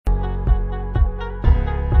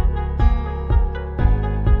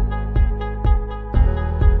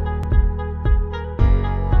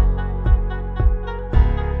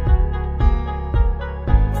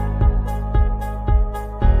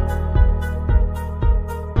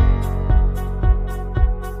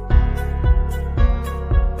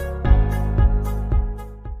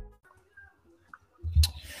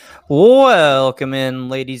Welcome in,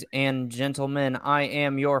 ladies and gentlemen. I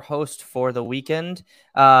am your host for the weekend.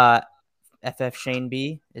 FF Shane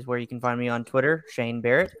B is where you can find me on Twitter, Shane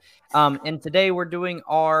Barrett. And today we're doing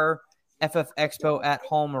our FF Expo at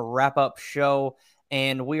Home wrap-up show,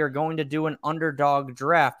 and we are going to do an underdog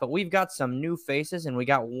draft. But we've got some new faces, and we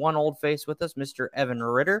got one old face with us, Mr. Evan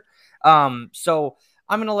Ritter. So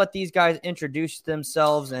I'm going to let these guys introduce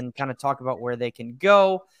themselves and kind of talk about where they can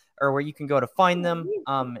go, or where you can go to find them,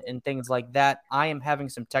 and things like that. I am having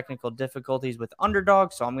some technical difficulties with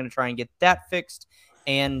Underdog, so I'm going to try and get that fixed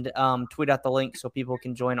and tweet out the link so people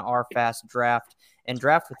can join our fast draft and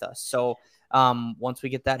draft with us. So once we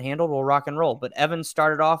get that handled, we'll rock and roll. But Evan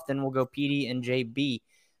started off, then we'll go PD and JB.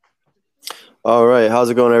 All right,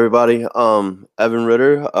 how's it going, everybody? Evan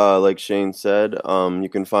Ritter, like Shane said, you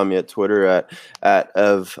can find me at Twitter at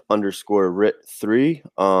ev_rit3.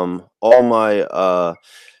 All my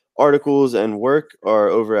articles and work are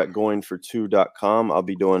over at goingfor2.com. I'll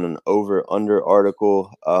be doing an over-under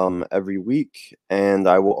article every week, and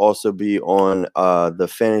I will also be on the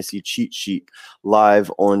Fantasy Cheat Sheet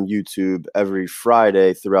live on YouTube every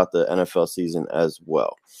Friday throughout the NFL season as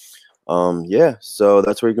well. So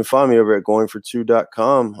that's where you can find me, over at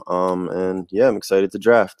goingfor2.com. And yeah, I'm excited to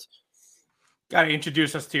draft. Got to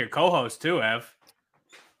introduce us to your co-host too, Ev.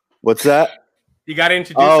 What's that? You got to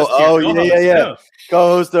introduce us to your co-host too.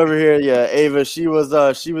 Co-host over here, yeah, Ava. She was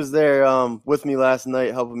there with me last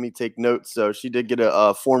night, helping me take notes. So she did get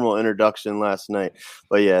a formal introduction last night.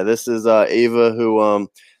 But yeah, this is Ava, who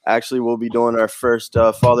actually will be doing our first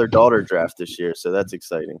father-daughter draft this year. So that's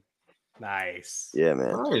exciting. Nice. Yeah,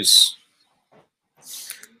 man. Nice.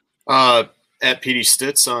 At PD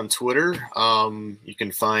Stitz on Twitter. You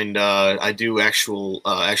can find I do actually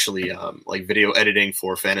like video editing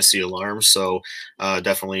for Fantasy Alarm. So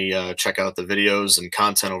definitely check out the videos and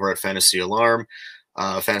content over at Fantasy Alarm,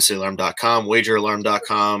 fantasyalarm.com,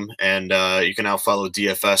 wageralarm.com, and you can now follow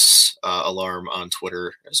DFS Alarm on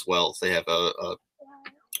Twitter as well. They have a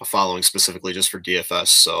following specifically just for DFS.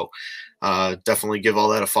 So definitely give all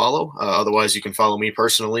that a follow. Otherwise, you can follow me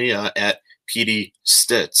personally at PD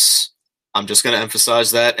Stitz. I'm just going to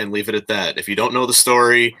emphasize that and leave it at that. If you don't know the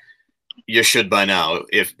story, you should by now.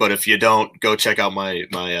 But if you don't, go check out my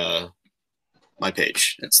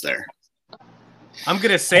page. It's there. I'm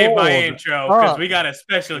going to save my intro because we got a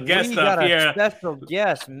special guest up here. We got a special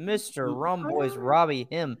guest, Mr. Rumboy's Robbie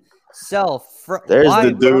himself. There's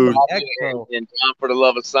the dude. In time for the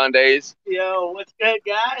love of Sundays. Yo, what's good,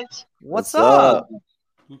 guys? What's up?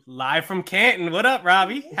 Live from Canton. What up,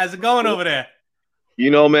 Robbie? How's it going over there? You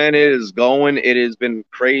know, man, it is going. It has been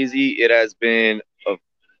crazy. It has been a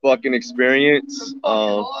fucking experience.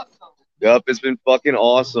 Yup, it's been fucking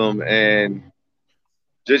awesome, and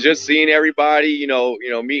just seeing everybody, you know,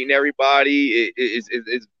 meeting everybody.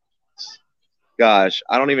 It's gosh,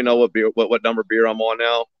 I don't even know what number beer I'm on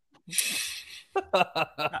now.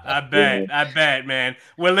 I bet, man.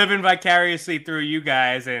 We're living vicariously through you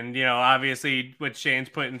guys, and obviously what Shane's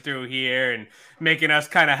putting through here and making us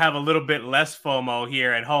kind of have a little bit less FOMO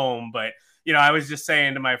here at home. But I was just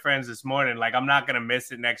saying to my friends this morning, like, I'm not gonna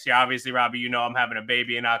miss it next year. Obviously, Robbie, I'm having a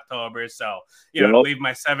baby in October, so to leave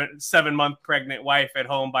my 7-month pregnant wife at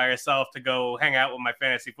home by herself to go hang out with my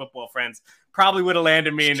fantasy football friends probably would have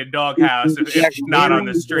landed me in the doghouse if not on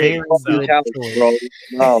the street. So.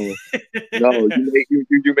 No,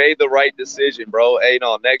 you made the right decision, bro. Hey,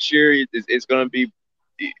 no, next year it's gonna be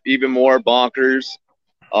even more bonkers.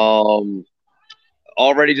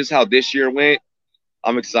 Already just how this year went,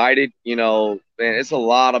 I'm excited. Man, it's a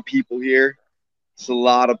lot of people here. It's a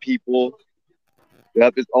lot of people.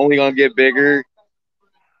 Yep, it's only gonna get bigger.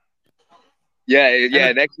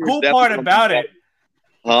 Yeah. Next year. Cool part about it.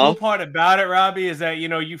 The cool part about it, Robbie, is that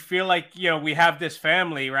you feel like we have this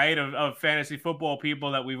family, right, of fantasy football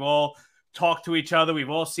people that we've all talked to each other. We've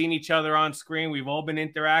all seen each other on screen. We've all been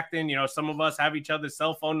interacting. Some of us have each other's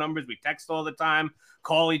cell phone numbers. We text all the time,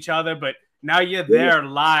 call each other, but now you're there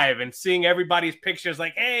live and seeing everybody's pictures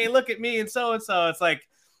like, hey, look at me and so. It's like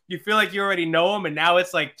you feel like you already know them, and now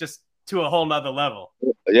it's like just to a whole nother level.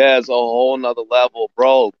 Yeah, it's a whole nother level,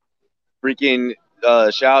 bro. Freaking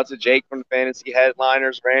shout out to Jake from the Fantasy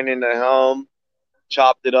Headliners, ran into him,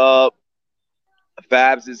 chopped it up.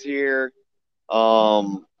 Fabs is here.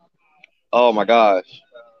 Oh my gosh.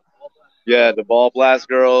 Yeah, the Ball Blast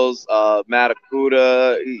Girls, Matt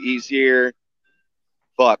Akuda, he's here.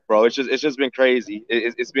 Fuck, bro, it's just been crazy.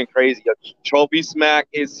 It's been crazy. Trophy Smack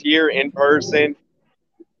is here in person.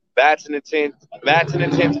 That's an intense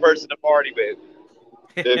person to party with.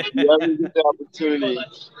 If you ever get the opportunity,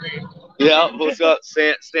 Yeah, what's up?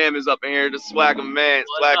 Sam is up in here. The swagger man.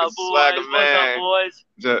 Swagger man. What's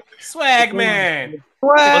up, boys? Swag man.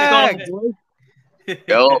 Swag.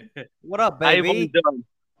 Yo, What up, How you boys baby? doing?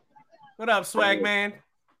 What up, swag man?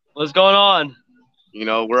 What's going on?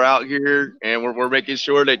 we're out here and we're making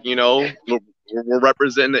sure that we're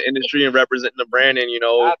representing the industry and representing the brand, and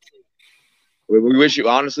we wish you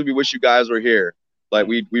guys were here. Like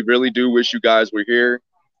we really do wish you guys were here.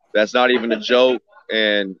 That's not even a joke,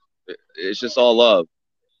 and it's just all love.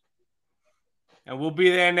 And we'll be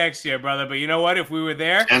there next year, brother. But you know what? If we were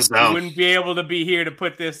there, Hands we down. wouldn't be able to be here to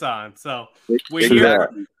put this on. So we're True here.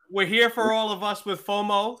 that. We're here for all of us with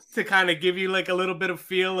FOMO to kind of give you like a little bit of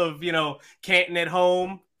feel of, Canton at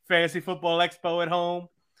home, Fantasy Football Expo at home.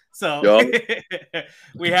 So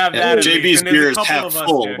we have that. at least. JB's And there's beer a is couple half of us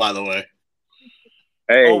full, there. by the way.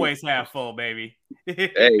 Hey, Always half full, baby.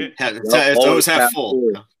 hey, It's always half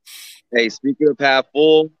full. Hey, speaking of half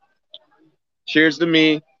full, cheers to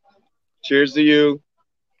me. Cheers to you.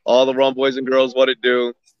 All the rum boys and girls, what it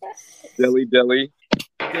do? Dilly. Dilly.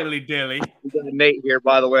 We got Nate here,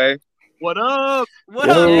 by the way. What up? What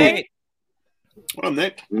up, Nate? What up,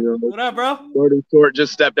 Nick? What up, bro? Jordan Short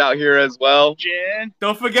just stepped out here as well. Jen?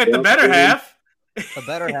 Don't forget the better half. The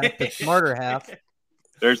better half, the smarter half.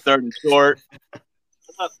 There's 30 Short.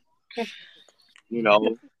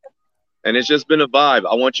 And it's just been a vibe.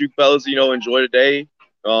 I want you fellas, enjoy the day.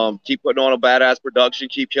 Keep putting on a badass production.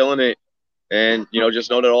 Keep killing it. And,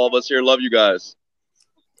 just know that all of us here love you guys.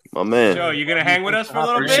 My man. Joe, you gonna hang with us for a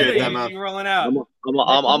little Appreciate bit? that, Or man. you rolling out? I'm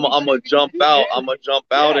gonna jump out. I'm gonna jump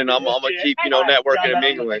out, and I'm gonna keep, networking and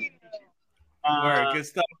mingling. Word, good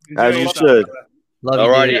stuff. Enjoy As you yourself, should. brother. Love you,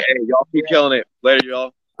 Alrighty, dude. hey, y'all keep killing it. Later,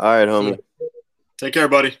 y'all. All right, homie. Take care,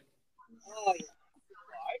 buddy.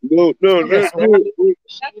 No. Let me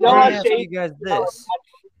ask you guys this: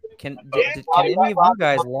 Can any of you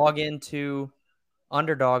guys log into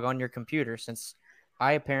Underdog on your computer? Since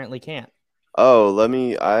I apparently can't. Oh,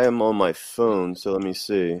 I am on my phone, so let me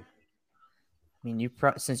see. I mean,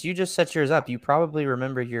 since you just set yours up, you probably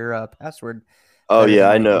remember your password. Oh better yeah,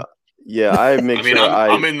 than I I know. do. Yeah, I make I mean, sure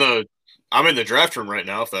I'm in the draft room right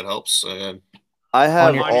now, if that helps. I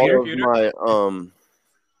have your all of computer? my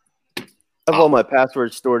I have all my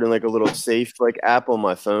passwords stored in like a little safe like app on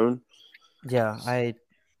my phone. Yeah, I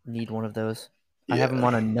need one of those. I Yeah. have them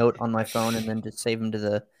on a note on my phone and then just save them to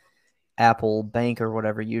the Apple Bank or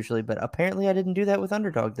whatever usually. But apparently, I didn't do that with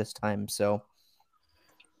Underdog this time. So All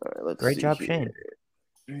right, let's great see job, here.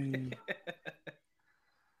 Shane.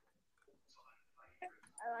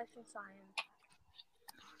 I like the sign.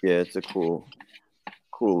 Yeah, it's a cool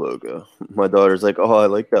logo. My daughter's like, "Oh, I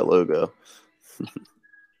like that logo."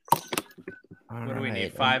 What do we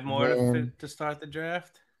need? Alright, 5 more and to start the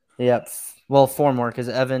draft? Yep. Well, 4 more because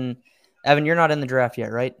Evan, you're not in the draft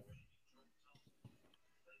yet, right?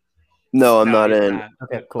 No, I'm No, not he's in. not.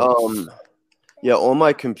 Okay, cool. Yeah, on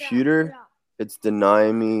my computer, it's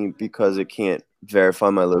denying me because it can't verify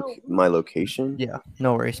my location. Yeah,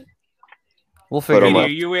 no worries. We'll But figure on it Are my-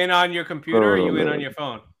 out. you in on your computer or are you in on your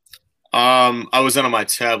phone? I was in on my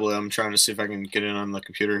tablet. I'm trying to see if I can get in on the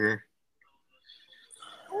computer here.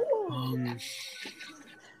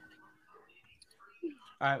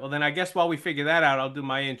 All right, well, then I guess while we figure that out, I'll do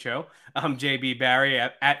my intro. I'm JB Barry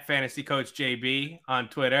at Fantasy Coach JB on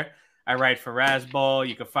Twitter. I write for Razzball.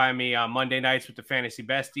 You can find me on Monday nights with the Fantasy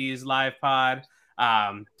Besties live pod.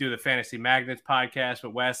 Do the Fantasy Magnets podcast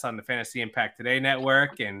with Wes on the Fantasy Impact Today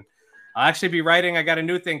network. And I'll actually be writing. I got a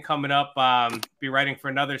new thing coming up. Be writing for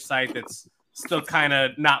another site that's still kind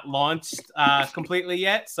of not launched completely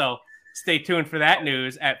yet. So stay tuned for that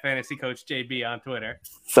news at Fantasy Coach JB on Twitter.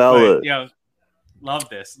 Fella. But, love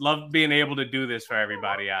this. Love being able to do this for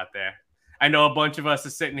everybody out there. I know a bunch of us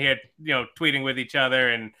are sitting here, tweeting with each other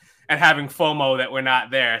and having FOMO that we're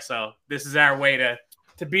not there. So this is our way to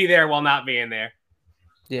be there while not being there.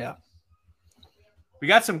 Yeah. We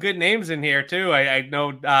got some good names in here too. I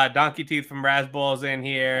know Donkey Teeth from Razzball's in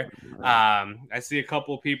here. I see a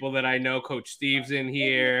couple of people that I know. Coach Steve's in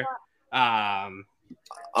here.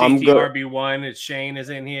 GTRB1 Shane is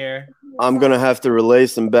in here. I'm gonna have to relay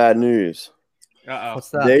some bad news. Uh-oh. What's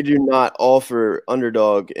that? They do not offer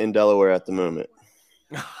Underdog in Delaware at the moment.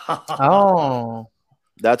 Oh,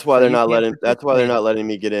 That's why So they're you not can't letting. That's why they're participate. not letting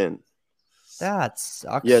me get in. that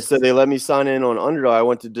sucks. Yeah, so they let me sign in on Underdog. I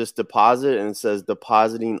went to just deposit, and it says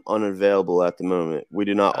depositing unavailable at the moment. We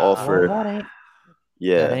do not Well, offer. that ain't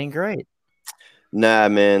Yeah, great. nah,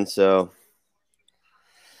 man. So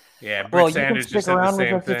Yeah, Britt Well, you can Sanders stick just said the around with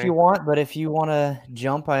same us if thing. you want, but if you want to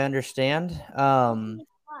jump, I understand.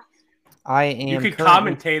 I am. You could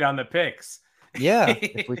currently- commentate on the picks. Yeah,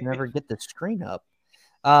 if we can ever get the screen up.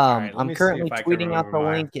 right, let I'm me see currently if I can tweeting out remember the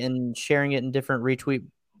mine. link and sharing it in different retweet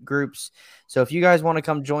groups. So if you guys want to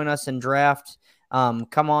come join us and draft,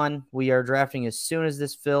 come on. We are drafting as soon as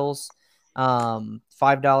this fills.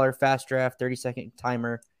 $5 fast draft, 30-second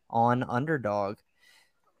timer on Underdog.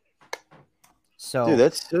 So, Dude,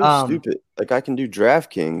 that's so stupid. Like, I can do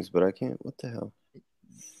DraftKings, but I can't. What the hell?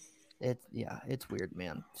 It's weird,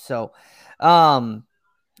 man. So, and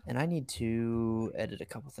I need to edit a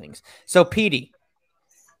couple things. So, Petey,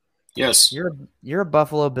 Yes, you're a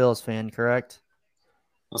Buffalo Bills fan, correct?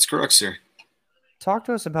 that's correct, sir. Talk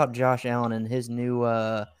to us about Josh Allen and his new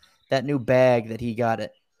that new bag that he got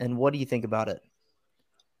it, and what do you think about it?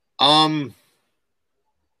 I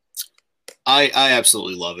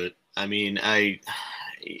absolutely love it. I mean, I'm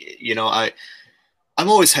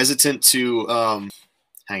always hesitant to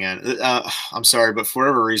hang on. I'm sorry, but for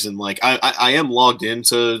whatever reason, like I am logged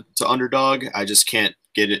into Underdog. I just can't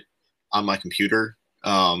get it on my computer.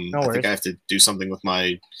 No I think worries. I have to do something with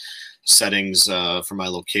my settings for my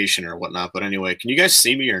location or whatnot. But anyway, can you guys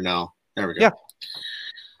see me or no? There we go. Yeah.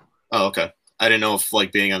 Oh, okay. I didn't know if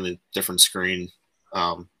like being on the different screen.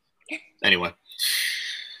 Anyway.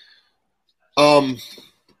 No,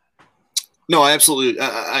 I absolutely,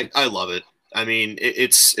 I love it. I mean,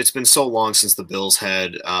 it's been so long since the Bills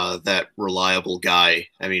had that reliable guy.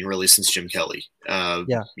 I mean, really since Jim Kelly.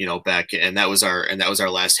 Yeah. You know, back and that was our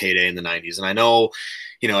last heyday in the '90s. And I know,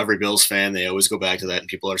 you know, every Bills fan, they always go back to that, and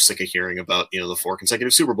people are sick of hearing about, you know, the 4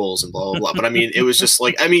 consecutive Super Bowls and blah blah blah. But I mean, it was just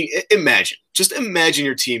like, I mean, imagine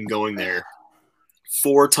your team going there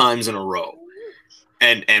 4 times in a row.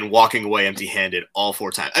 And walking away empty-handed all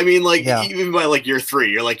 4 times. I mean, like even by like year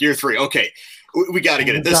 3, you're like year 3. Okay, we got to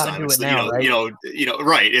get it this time. It's right?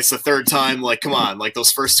 Right. It's the 3rd time. Like, come on, like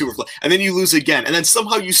those first 2 were, and then you lose again, and then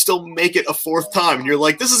somehow you still make it a 4th time, and you're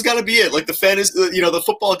like, this has got to be it. Like the fan is, you know, the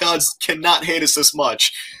football gods cannot hate us this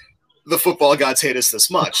much. The football gods hate us this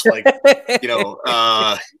much. Like, you know,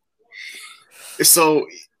 so.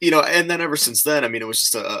 You know, and then ever since then, I mean, it was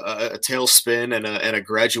just a tailspin and a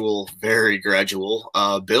gradual, very gradual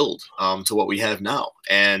build to what we have now.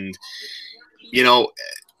 And, you know,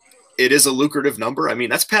 it is a lucrative number. I mean,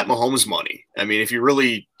 that's Pat Mahomes money. I mean, if you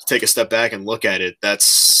really take a step back and look at it,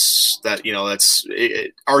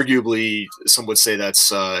 arguably some would say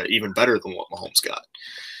that's even better than what Mahomes got.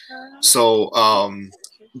 So,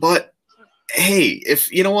 but hey, if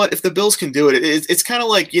the Bills can do it, it's kind of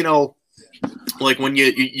like, you know, like when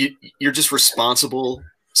you're just responsible,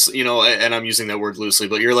 you know, and I'm using that word loosely,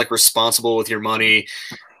 but you're like responsible with your money,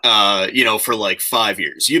 you know, for like 5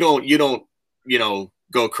 years. You don't, you know,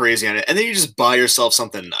 go crazy on it, and then you just buy yourself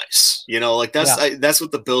something nice. You know, like that's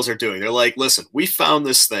what the Bills are doing. They're like, listen, we found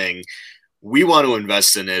this thing, we want to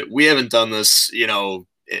invest in it. We haven't done this, you know,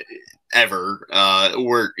 ever.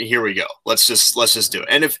 Here we go. Let's just do it.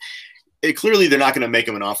 And if clearly they're not going to make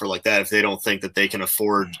them an offer like that if they don't think that they can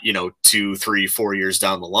afford, you know, 2, 3, 4 years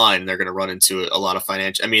down the line. They're going to run into a lot of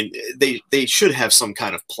financial. I mean, they should have some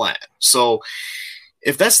kind of plan. So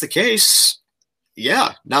if that's the case,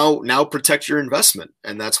 yeah, now protect your investment,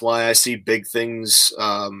 and that's why I see big things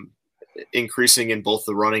increasing in both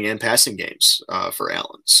the running and passing games for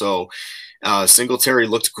Allen. So. Singletary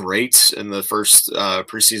looked great in the first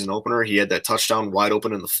preseason opener. He had that touchdown wide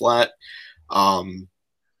open in the flat.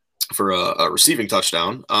 For a receiving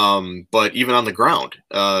touchdown. But even on the ground,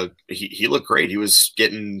 he looked great. He was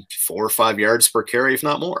getting 4 or 5 yards per carry, if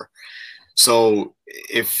not more. So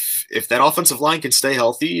if that offensive line can stay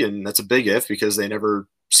healthy, and that's a big if because they never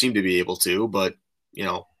seem to be able to, but you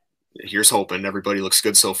know, here's hoping. Everybody looks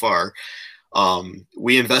good so far.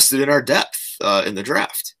 We invested in our depth in the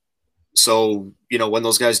draft. So, you know, when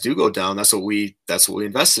those guys do go down, that's what we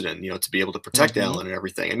invested in, you know, to be able to protect Allen and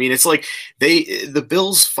everything. I mean, it's like the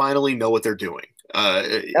Bills finally know what they're doing,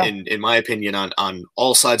 in my opinion, on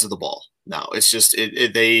all sides of the ball. Now it's just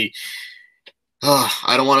I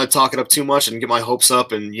don't want to talk it up too much and get my hopes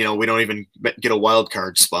up, and you know, we don't even get a wild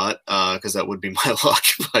card spot because that would be my luck.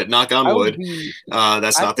 But knock on wood,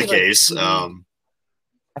 that's not the case. I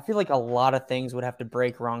feel like a lot of things would have to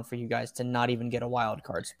break wrong for you guys to not even get a wild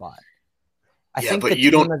card spot. I think but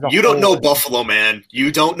you don't know Buffalo, man. You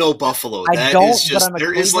don't know Buffalo. I that don't, is just, but I'm a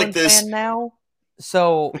there Cleveland is like this fan now.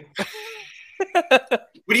 So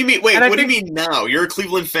What do you mean? Wait, what do you mean now? You're a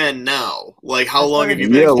Cleveland fan now. Like, how long have you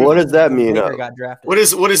been? Yeah, what does that mean? Got drafted. What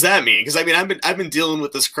does that mean? Because I mean, I've been dealing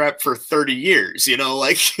with this crap for 30 years. You know,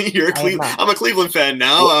 like I'm a Cleveland fan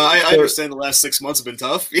now. I understand the last 6 months have been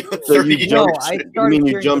tough. You know, 30 years. No, I started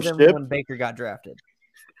you jumped ship when Baker got drafted.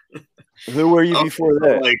 Who were you before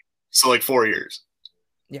that? Like 4 years.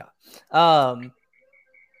 Yeah.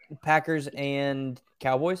 Packers and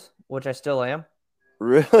Cowboys, which I still am.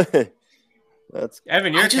 Really? That's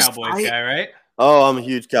Evan, you're a Cowboys guy, right? Oh, I'm a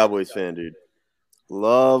huge Cowboys fan, dude.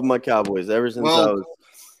 Love my Cowboys ever since I was.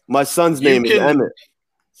 My son's name is Emmett.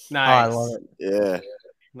 Nice. Oh, I love it. Yeah.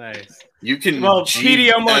 Nice. You can. Well,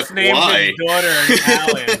 Petey almost named his daughter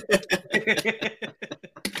Alan.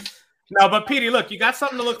 No, but Petey, look, you got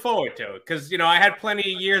something to look forward to because I had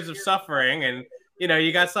plenty of years of suffering, and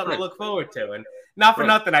you got something to look forward to. And not for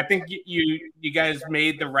nothing, I think you guys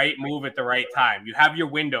made the right move at the right time. You have your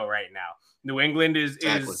window right now. New England is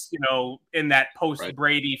in that post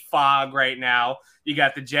Brady fog right now. You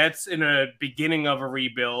got the Jets in a beginning of a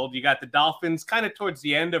rebuild. You got the Dolphins kind of towards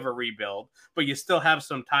the end of a rebuild, but you still have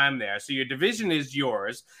some time there. So your division is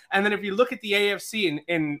yours. And then if you look at the AFC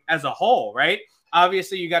in as a whole, right?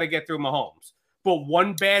 Obviously, you got to get through Mahomes. But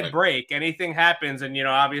one bad break, anything happens, and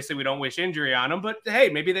obviously we don't wish injury on them. But hey,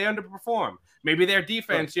 maybe they underperform. Maybe their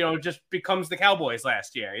defense, just becomes the Cowboys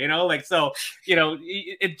last year. It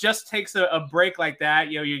just takes a break like that.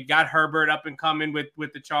 You got Herbert up and coming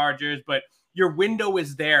with the Chargers, but your window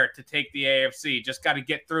is there to take the AFC. Just got to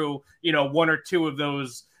get through, one or two of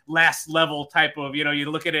those last level type of.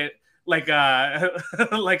 You look at it like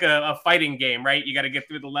a fighting game, right? You got to get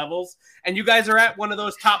through the levels, and you guys are at one of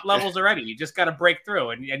those top levels already. You just got to break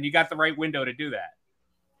through, and you got the right window to do that.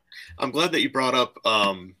 I'm glad that you brought up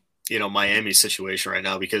Miami's situation right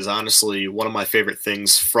now, because honestly, one of my favorite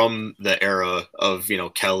things from the era of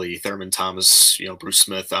Kelly, Thurman Thomas, Bruce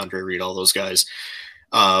Smith, Andre Reed, all those guys,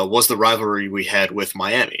 was the rivalry we had with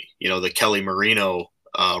Miami. The Kelly Marino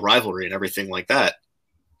rivalry and everything like that.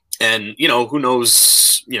 And who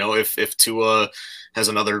knows if Tua has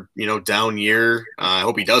another down year. I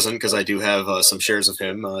hope he doesn't, because I do have some shares of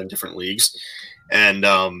him in different leagues, and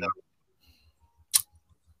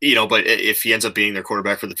but if he ends up being their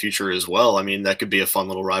quarterback for the future as well, I mean, that could be a fun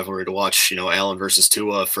little rivalry to watch. Allen versus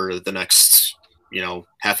Tua for the next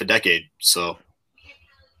half a decade. So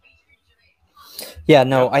yeah,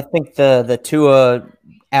 no, I think the Tua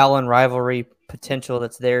Allen rivalry potential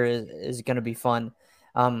that's there is going to be fun.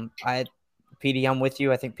 PD, I'm with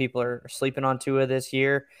you. I think people are sleeping on Tua this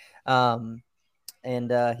year. And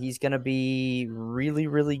he's going to be really,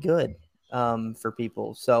 really good for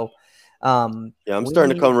people. So, I'm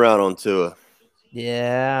starting to come around on Tua.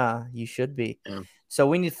 Yeah, you should be. Yeah. So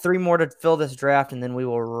we need 3 more to fill this draft, and then we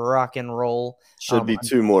will rock and roll. Should be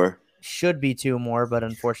 2 more. Should be 2 more, but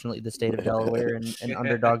unfortunately, the state of Delaware and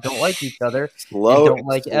Underdog don't like each other. Slower, don't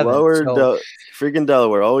like Evan. So. Freaking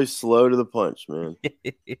Delaware, always slow to the punch, man.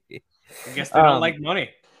 I guess they don't like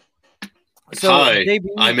money. So, Hi, JB,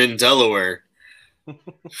 I'm in Delaware.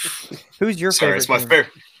 Who's your favorite? It's my favorite.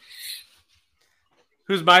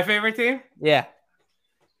 Who's my favorite team? Yeah.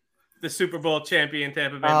 The Super Bowl champion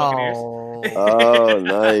Tampa Bay Buccaneers. Oh,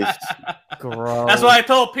 nice. Gross. That's why I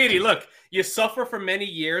told Petey, look, you suffer for many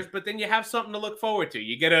years, but then you have something to look forward to.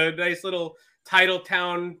 You get a nice little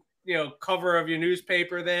Titletown, cover of your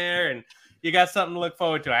newspaper there, and you got something to look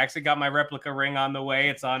forward to. I actually got my replica ring on the way.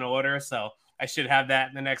 It's on order, so I should have that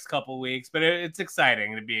in the next couple weeks. But it's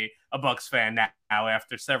exciting to be a Bucs fan now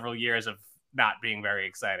after several years of not being very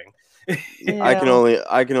exciting. Yeah. I can only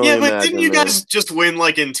Yeah, but imagine, didn't you guys just win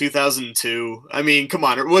like in 2002? I mean, come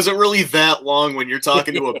on, was it really that long when you're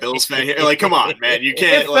talking to a Bills fan here? Like, come on, man, you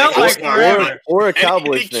can't or a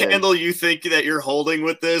Cowboys fan. Any candle you think that you're holding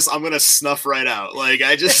with this, I'm gonna snuff right out. Like,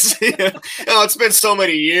 I just, it's been so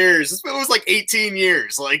many years. It was like 18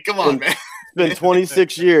 years. Like, come on, man. It's been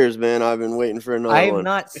 26 years, man. I've been waiting for another one. I've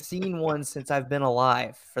not seen one since I've been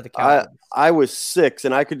alive for the Cowboys. I was 6,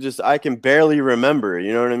 and I can barely remember.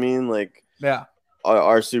 You know what I mean? Like, yeah,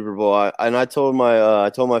 our Super Bowl. I told my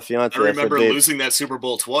fiance. I remember losing that Super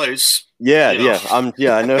Bowl twice. Yeah.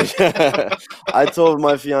 I know. I told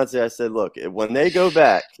my fiance. I said, look, when they go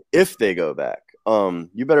back, if they go back,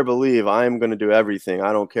 you better believe I am going to do everything.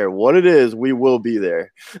 I don't care what it is. We will be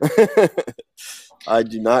there. I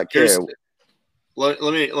do not care. Let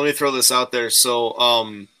me throw this out there.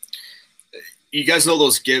 So, you guys know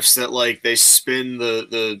those GIFs that like they spin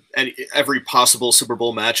every possible Super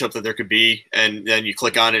Bowl matchup that there could be, and then you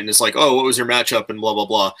click on it and it's like, oh, what was your matchup and blah blah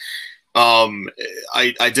blah.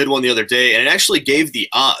 I did one the other day, and it actually gave the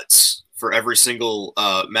odds for every single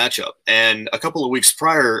matchup. And a couple of weeks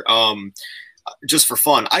prior, just for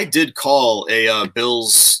fun, I did call a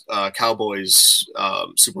Bills Cowboys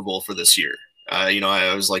Super Bowl for this year.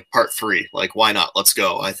 I was like part 3, like, why not? Let's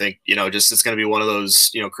go. I think, just, it's going to be one of those,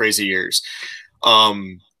 crazy years.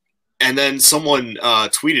 And then someone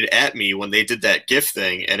tweeted at me when they did that GIF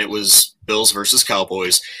thing, and it was Bills versus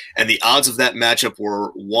Cowboys. And the odds of that matchup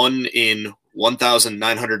were 1 in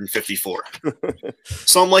 1,954.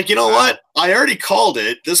 So I'm like, you know what? I already called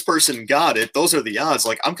it. This person got it. Those are the odds.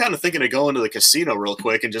 Like, I'm kind of thinking of going to the casino real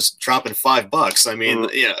quick and just dropping $5. I mean,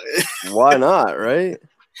 why not, right?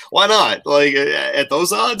 Why not? Like, at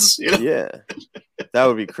those odds, Yeah, that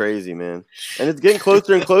would be crazy, man. And it's getting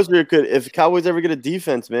closer and closer. It could, if Cowboys ever get a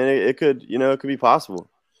defense, man, it could, it could be possible.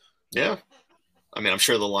 Yeah. I mean, I'm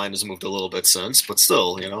sure the line has moved a little bit since, but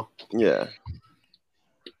still, Yeah.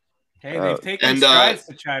 Hey, they've taken strides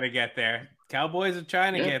to try to get there. Cowboys are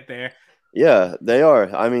trying to get there. Yeah, they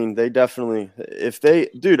are. I mean, they definitely, if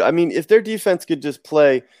their defense could just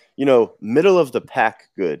play, middle of the pack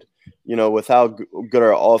good, with how good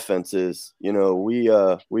our offense is,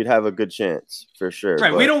 we'd have a good chance for sure.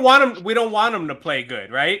 Right. But We don't want them to play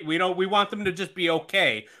good, right? We want them to just be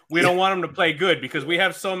okay. We don't want them to play good because we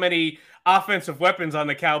have so many offensive weapons on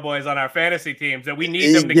the Cowboys on our fantasy teams that we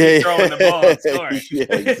need them to keep throwing the ball and scoring. Yeah,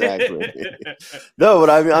 exactly. No,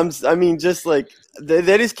 but I mean, just like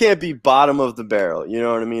they just can't be bottom of the barrel. You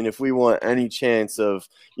know what I mean? If we want any chance of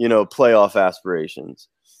playoff aspirations.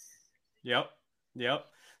 Yep.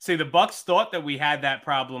 See, the Bucs thought that we had that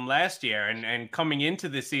problem last year, and coming into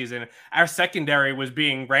the season, our secondary was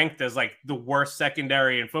being ranked as like the worst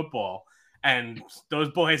secondary in football. And those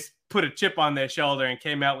boys put a chip on their shoulder and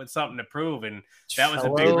came out with something to prove. And that was a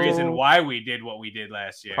big reason why we did what we did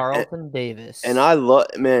last year. Carlton Davis. And I love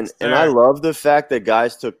the fact that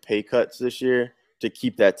guys took pay cuts this year to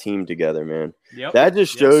keep that team together, man. Yep. That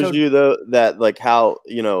just shows you though that like how,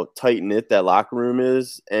 tight knit that locker room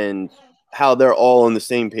is and how they're all on the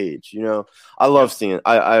same page. I love seeing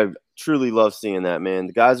I truly love seeing that, man.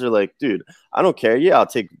 The guys are like, dude, I don't care. Yeah, I'll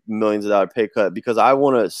take millions of dollars pay cut because I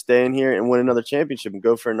want to stay in here and win another championship and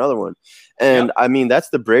go for another one. And I mean, that's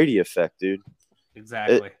the Brady effect, dude.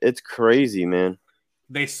 Exactly. It's crazy, man.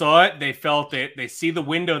 They saw it. They felt it. They see the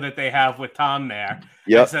window that they have with Tom there.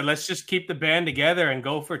 Yeah. I said, let's just keep the band together and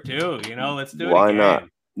go for two. Let's do it Why again. not?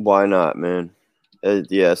 Why not, man?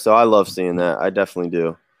 Yeah, so I love seeing that. I definitely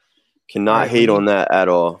do. Cannot hate on that at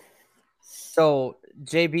all. So,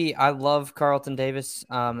 JB, I love Carlton Davis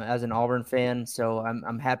as an Auburn fan, so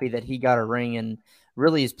I'm happy that he got a ring and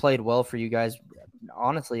really has played well for you guys.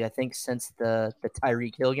 Honestly, I think since the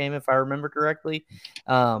Tyreek Hill game, if I remember correctly.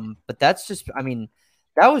 But that's just, I mean,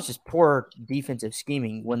 that was just poor defensive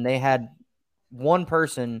scheming when they had one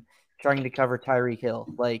person trying to cover Tyreek Hill.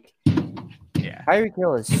 Like, Tyreek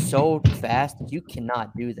Hill is so fast, you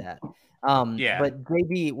cannot do that. But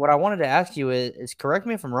JB, what I wanted to ask you is correct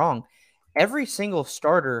me if I'm wrong. Every single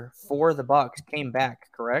starter for the Bucs came back,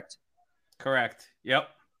 correct? Correct. Yep.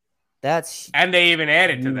 And they even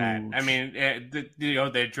added to that. I mean,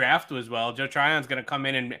 their draft was Joe Tryon's going to come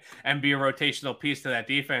in and be a rotational piece to that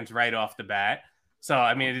defense right off the bat. So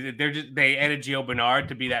I mean, they added Gio Bernard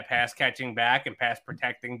to be that pass catching back and pass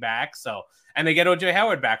protecting back. So and they get OJ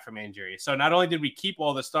Howard back from injury. So not only did we keep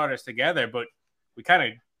all the starters together, but we kind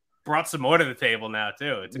of brought some more to the table now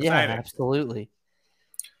too. It's exciting. Yeah, absolutely.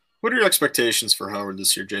 What are your expectations for Howard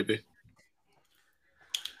this year, JB?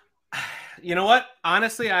 You know what?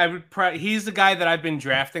 Honestly, he's the guy that I've been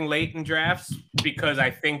drafting late in drafts because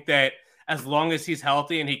I think that as long as he's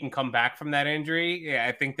healthy and he can come back from that injury,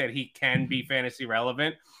 I think that he can be fantasy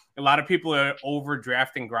relevant. A lot of people are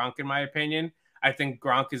overdrafting Gronk, in my opinion. I think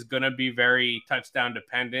Gronk is going to be very touchdown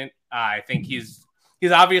dependent. I think he's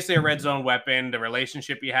obviously a red zone weapon. The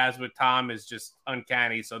relationship he has with Tom is just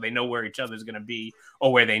uncanny, so they know where each other's going to be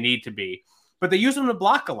or where they need to be. But they use him to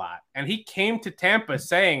block a lot. And he came to Tampa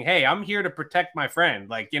saying, hey, I'm here to protect my friend.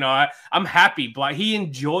 Like, I'm happy. He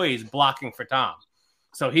enjoys blocking for Tom.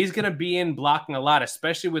 So he's going to be in blocking a lot,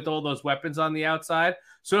 especially with all those weapons on the outside.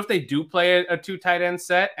 So if they do play a two tight end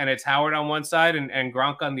set and it's Howard on one side and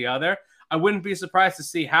Gronk on the other, I wouldn't be surprised to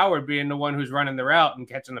see Howard being the one who's running the route and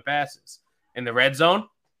catching the passes. In the red zone,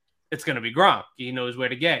 it's going to be Gronk. He knows where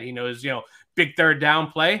to get. He knows, big third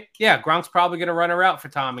down play. Yeah, Gronk's probably going to run a route for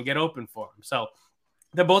Tom and get open for him. So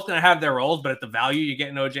they're both going to have their roles, but at the value you get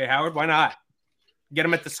in OJ Howard, why not? Get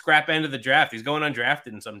him at the scrap end of the draft. He's going undrafted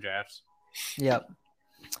in some drafts. Yep.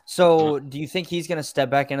 So do you think he's going to step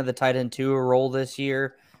back into the tight end 2 role this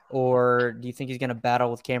year, or do you think he's going to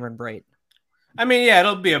battle with Cameron Brate? I mean, yeah,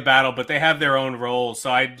 it'll be a battle, but they have their own roles. So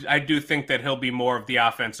I do think that he'll be more of the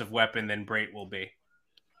offensive weapon than Brate will be.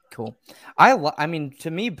 Cool. I mean,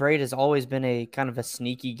 to me, Brate has always been a kind of a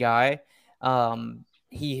sneaky guy.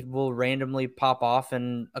 He will randomly pop off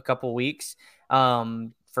in a couple weeks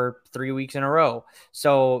for 3 weeks in a row.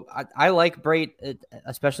 So I like Brate,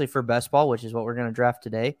 especially for best ball, which is what we're going to draft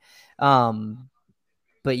today.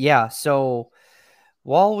 But yeah, so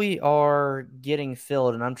while we are getting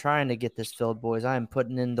filled, and I'm trying to get this filled, boys, I am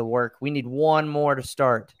putting in the work. We need one more to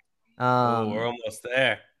start. We're almost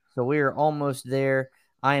there. So we are almost there.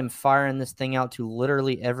 I am firing this thing out to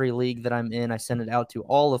literally every league that I'm in. I send it out to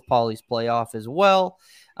all of Polly's playoff as well.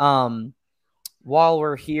 While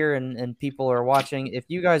we're here and people are watching, if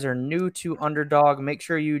you guys are new to Underdog, make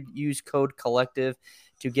sure you use code collective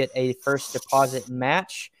to get a first deposit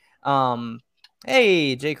match.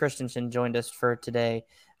 Hey, Jay Christensen joined us for today.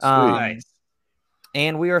 Nice.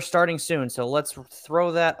 And we are starting soon, so let's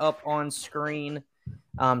throw that up on screen.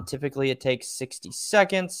 Typically, it takes 60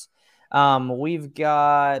 seconds. We've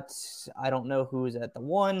got, I don't know who's at the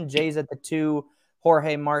 1. Jay's at the 2.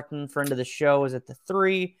 Jorge Martin, friend of the show, is at the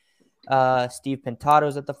 3. Steve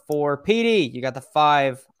Pintado's at the 4. PD, you got the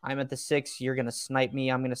 5. I'm at the 6. You're going to snipe me.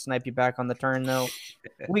 I'm going to snipe you back on the turn, though.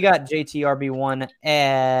 We got JTRB1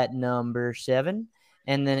 at number 7.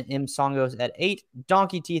 And then M. Songos at 8.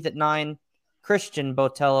 Donkey Teeth at 9. Christian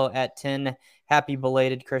Botello at 10. Happy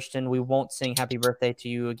belated, Christian. We won't sing happy birthday to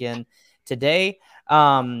you again today.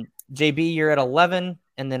 JB, you're at 11.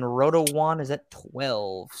 And then Roto One is at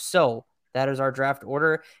 12. So that is our draft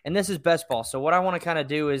order. And this is best ball. So what I want to kind of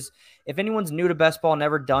do is, if anyone's new to best ball,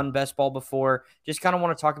 never done best ball before, just kind of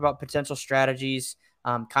want to talk about potential strategies,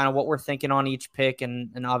 kind of what we're thinking on each pick.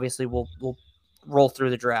 And obviously we'll roll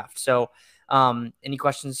through the draft. So any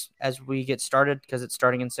questions as we get started? Because it's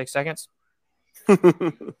starting in 6 seconds.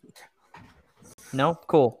 No?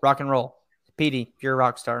 Cool. Rock and roll. PD, you're a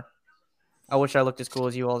rock star. I wish I looked as cool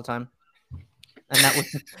as you all the time. And that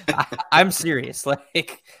was I'm serious.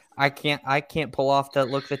 Like I can't pull off that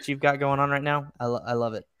look that you've got going on right now. I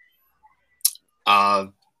love it. I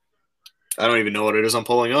don't even know what it is I'm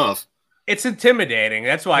pulling off. It's intimidating.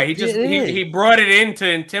 That's why he brought it in to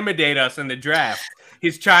intimidate us in the draft.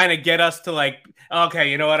 He's trying to get us to like, okay,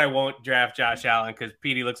 you know what? I won't draft Josh Allen because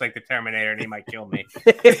Petey looks like the Terminator and he might kill me.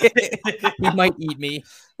 He might eat me.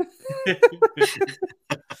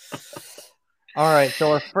 All right,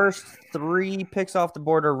 so our first 3 picks off the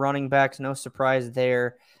board are running backs. No surprise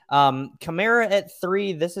there. Kamara at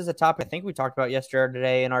 3. This is a topic I think we talked about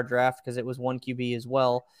yesterday in our draft because it was 1 QB as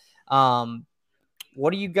well.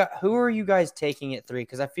 What do you got? Who are you guys taking at 3?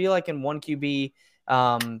 Because I feel like in 1 QB,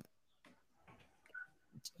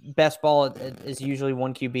 best ball is usually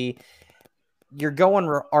 1 QB. You're going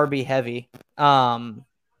RB heavy. And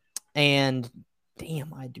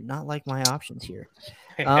damn, I do not like my options here.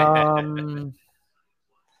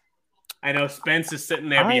 I know Spence is sitting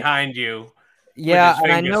there behind you. Yeah,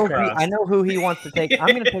 and I know who he wants to take. I'm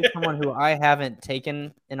going to take someone who I haven't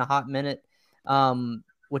taken in a hot minute,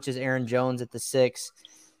 which is Aaron Jones at the 6.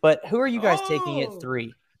 But who are you guys taking at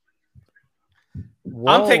 3?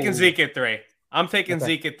 Whoa. I'm taking Zeke at 3.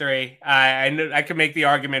 Zeke at 3. I know I could make the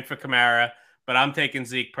argument for Kamara, but I'm taking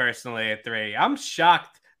Zeke personally at 3. I'm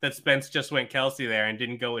shocked that Spence just went Kelsey there and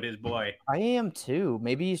didn't go with his boy. I am too.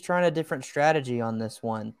 Maybe he's trying a different strategy on this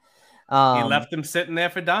one. He left him sitting there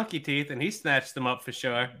for donkey teeth, and he snatched them up for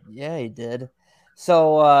sure. Yeah, he did.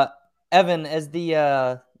 So, Evan, as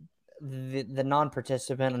the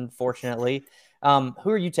non-participant, unfortunately, who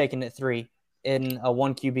are you taking at 3 in a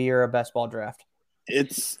 1 QB or a best ball draft?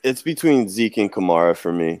 It's between Zeke and Kamara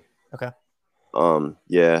for me. Okay.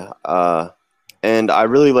 Yeah. And I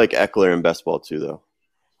really like Eckler in best ball too, though.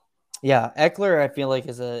 Yeah, Eckler I feel like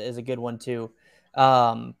is a good one too.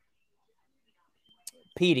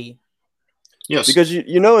 Petey. Yes. Because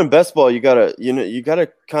in best ball you gotta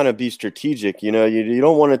kind of be strategic. You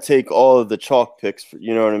don't want to take all of the chalk picks.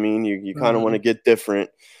 You know what I mean? You kind of want to get different,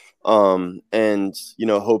 and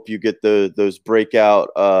hope you get those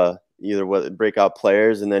breakout breakout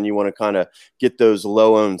players, and then you want to kind of get those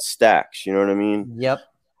low owned stacks. You know what I mean? Yep.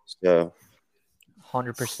 So,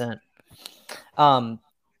 100%.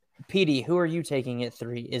 Petey, who are you taking at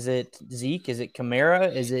 3? Is it Zeke? Is it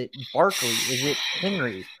Kamara? Is it Barkley? Is it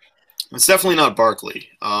Henry? It's definitely not Barkley.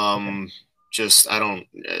 Just I don't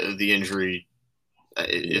the injury.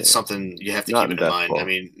 It's something you have to keep in mind. I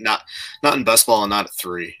mean, not in best ball and not at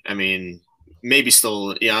 3. I mean, maybe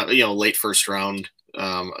still, late first round.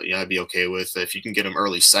 I'd be okay with if you can get him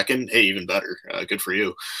early second. Hey, even better. Good for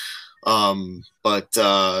you. But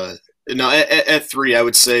no, at 3, I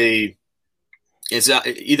would say it's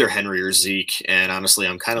either Henry or Zeke. And honestly,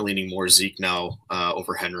 I'm kind of leaning more Zeke now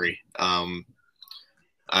over Henry.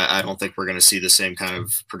 I don't think we're going to see the same kind of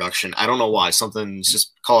production. I don't know why. Something's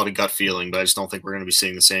just call it a gut feeling, but I just don't think we're going to be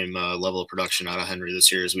seeing the same level of production out of Henry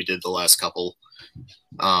this year as we did the last couple.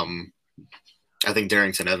 I think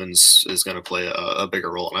Darrington Evans is going to play a bigger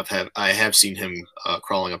role, and I have seen him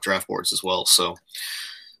crawling up draft boards as well. So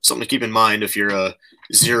something to keep in mind if you're a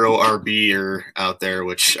 0 RB out there,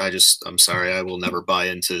 which I'm sorry, I will never buy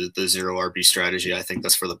into the 0 RB strategy. I think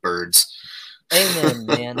that's for the birds. Amen,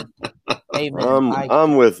 man. Amen.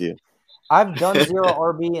 I'm with you. I've done 0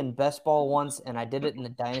 RB in best ball once, and I did it in the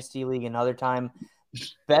Dynasty League another time.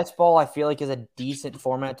 Best ball, I feel like, is a decent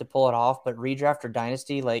format to pull it off, but redraft or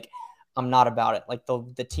Dynasty, like, I'm not about it. Like,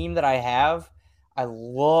 the team that I have, I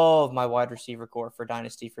love my wide receiver core for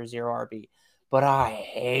Dynasty for 0 RB, but I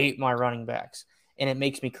hate my running backs, and it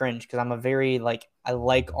makes me cringe because I'm I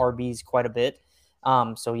like RBs quite a bit.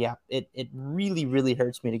 So, yeah, it really, really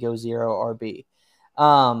hurts me to go 0 RB.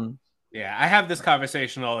 Yeah, I have this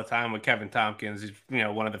conversation all the time with Kevin Tompkins. He's,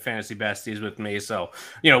 one of the fantasy besties with me. So,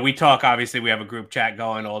 we talk, obviously we have a group chat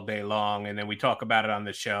going all day long, and then we talk about it on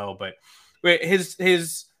the show. But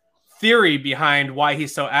his theory behind why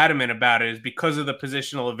he's so adamant about it is because of the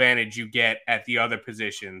positional advantage you get at the other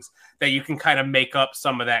positions, that you can kind of make up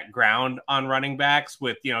some of that ground on running backs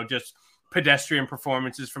with, just pedestrian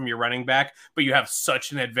performances from your running back, but you have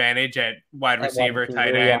such an advantage at wide receiver,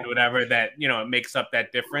 tight end, whatever, that, it makes up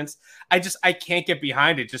that difference. I can't get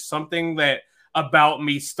behind it. Just something that about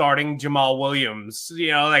me starting Jamal Williams,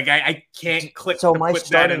 I can't click so to my put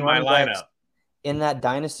that in my lineup. In that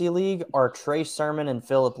Dynasty League are Trey Sermon and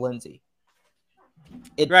Phillip Lindsay.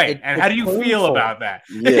 And how do you feel about that?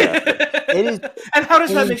 Yeah. It is. And how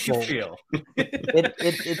does that make you feel?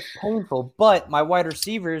 It's painful, but my wide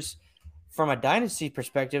receivers from a Dynasty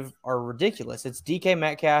perspective are ridiculous. It's DK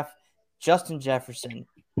Metcalf, Justin Jefferson,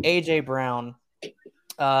 AJ Brown,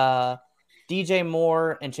 DJ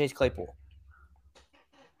Moore, and Chase Claypool.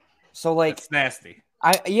 So That's nasty.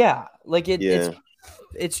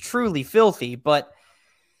 It's truly filthy, but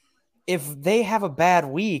if they have a bad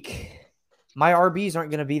week, my RBs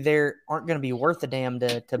aren't going to be worth a damn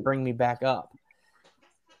to bring me back up.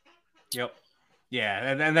 Yep.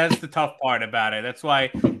 Yeah, and that's the tough part about it. That's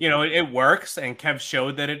why, it works, and Kev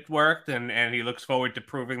showed that it worked, and he looks forward to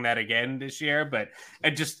proving that again this year, but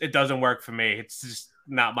it doesn't work for me. It's just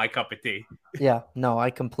not my cup of tea. Yeah, no, I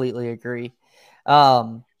completely agree.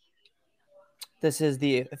 This is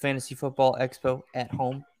the Fantasy Football Expo at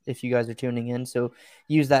home, if you guys are tuning in. So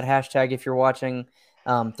use that hashtag if you're watching.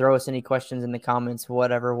 Throw us any questions in the comments,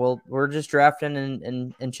 whatever. We're just drafting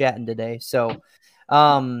and chatting today. So,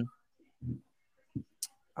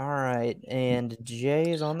 all right, and Jay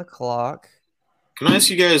is on the clock. Can I ask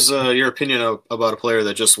you guys your opinion about a player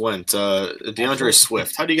that just went, DeAndre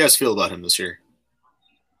Swift? How do you guys feel about him this year?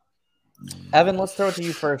 Evan, let's throw it to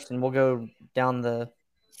you first, and we'll go down the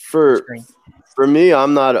screen. For me,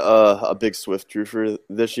 I'm not a big Swift truther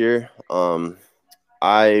this year.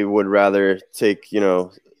 I would rather take,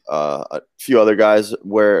 a few other guys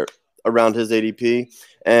where around his ADP.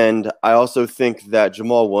 And I also think that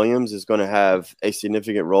Jamal Williams is going to have a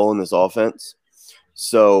significant role in this offense.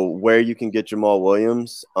 So where you can get Jamal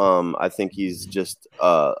Williams, I think he's just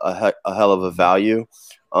a hell of a value.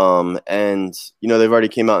 And, they've already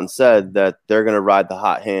came out and said that they're going to ride the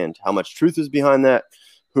hot hand. How much truth is behind that?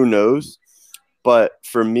 Who knows? But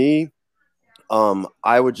for me,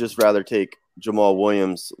 I would just rather take Jamal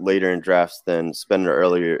Williams later in drafts than spend an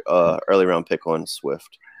early round pick on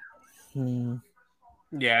Swift.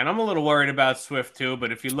 Yeah, and I'm a little worried about Swift too,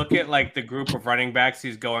 but if you look at the group of running backs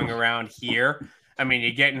he's going around here, I mean,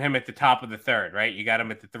 you're getting him at the top of the third, right? You got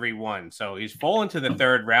him at the 3-1. So he's fallen to the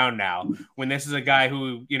third round now, when this is a guy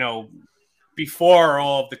who, before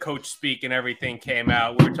all of the coach speak and everything came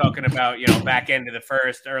out, we were talking about, back end of the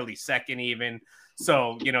first, early second even.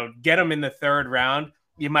 So, get him in the third round.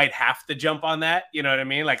 You might have to jump on that. You know what I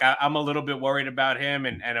mean? I'm a little bit worried about him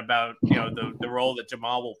and about, the role that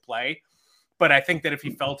Jamal will play. But I think that if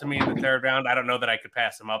he fell to me in the third round, I don't know that I could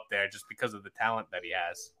pass him up there just because of the talent that he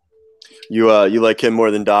has. You like him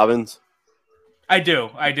more than Dobbins? I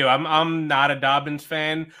do. I'm not a Dobbins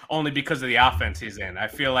fan only because of the offense he's in. I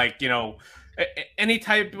feel like, any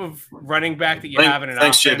type of running back that you have in an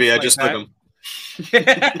offense. Thanks, JB. I just took him.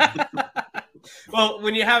 Well,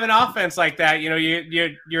 when you have an offense like that,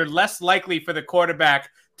 you're less likely for the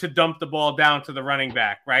quarterback to dump the ball down to the running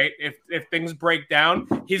back, right? If things break down,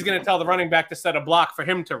 he's going to tell the running back to set a block for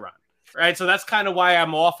him to run, right? So that's kind of why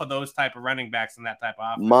I'm off of those type of running backs and that type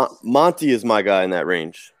of offense. Monty is my guy in that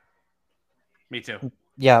range. Me too.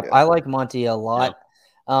 Yeah, I like Monty a lot.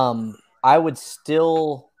 Yeah.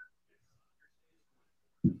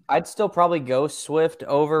 I'd still probably go Swift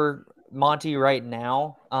over Monty right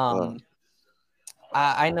now.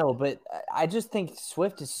 I know, but I just think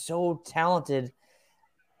Swift is so talented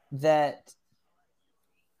that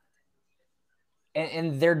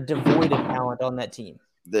and they're devoid of talent on that team.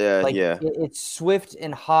 It's Swift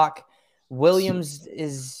and Hawk. Williams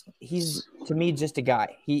he's to me just a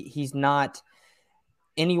guy. He's not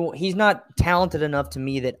he's not talented enough to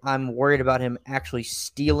me that I'm worried about him actually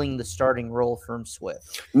stealing the starting role from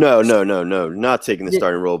Swift. No, not taking the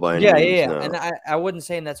starting role by any means. No. And I wasn't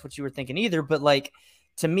saying that's what you were thinking either, but like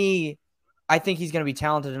to me, I think he's going to be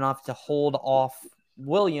talented enough to hold off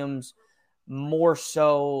Williams more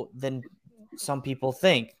so than some people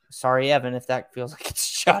think. Sorry, Evan, if that feels like it's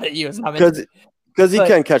a shot at you. It's not because he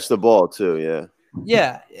can catch the ball too.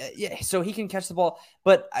 Yeah. So he can catch the ball,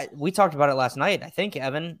 but we talked about it last night. I think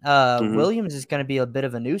Evan Williams is going to be a bit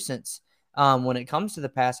of a nuisance when it comes to the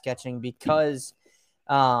pass catching because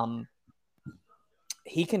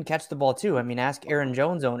he can catch the ball too. I mean, ask Aaron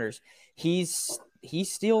Jones owners. He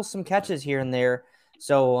steals some catches here and there,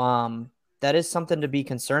 so that is something to be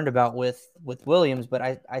concerned about with Williams. But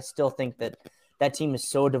I still think that team is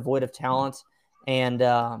so devoid of talent,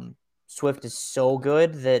 and Swift is so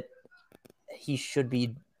good that he should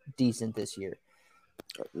be decent this year.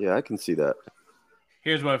 Yeah, I can see that.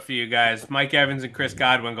 Here's one for you guys. Mike Evans and Chris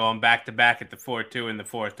Godwin going back-to-back at the 4-2 and the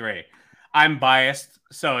 4-3. I'm biased,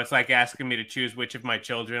 so it's like asking me to choose which of my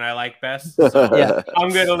children I like best. So Yeah. I'm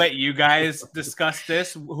going to let you guys discuss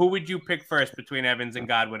this. Who would you pick first between Evans and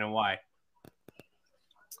Godwin, and why?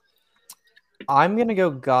 I'm going to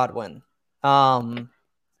go Godwin. And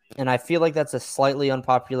I feel like that's a slightly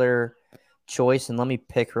unpopular choice, and let me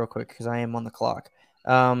pick real quick because I am on the clock.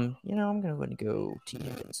 I'm going to go T.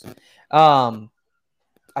 Higgins.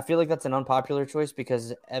 I feel like that's an unpopular choice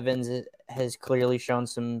because Evans has clearly shown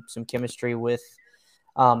some chemistry with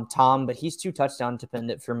Tom, but he's too touchdown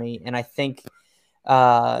dependent for me, and I think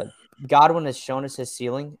Godwin has shown us his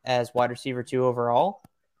ceiling as wide receiver 2 overall,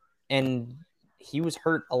 and he was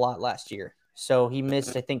hurt a lot last year, so he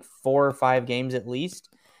missed I think 4 or 5 games at least.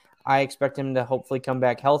 I expect him to hopefully come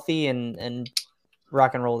back healthy and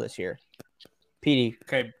rock and roll this year. Petey.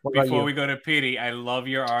 Okay, before we go to Petey, I love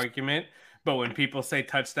your argument, but when people say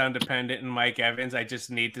touchdown dependent and Mike Evans, I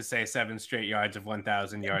just need to say 7 straight yards of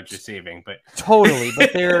 1,000 yards receiving. But totally,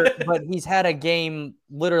 but he's had a game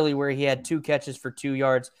literally where he had 2 catches for 2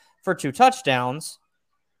 yards for 2 touchdowns,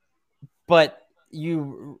 but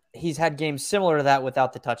he's had games similar to that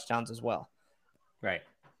without the touchdowns as well. Right.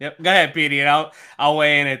 Yep. Go ahead, Petey, and I'll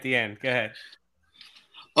weigh in at the end. Go ahead.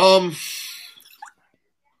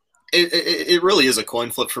 It really is a coin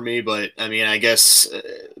flip for me, but I mean, I guess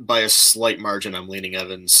by a slight margin, I'm leaning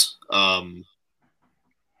Evans.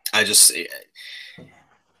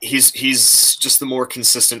 He's just the more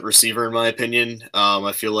consistent receiver in my opinion.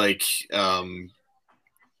 I feel like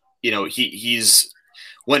he's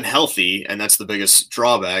when healthy, and that's the biggest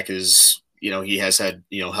drawback is he has had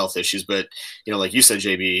health issues, but like you said,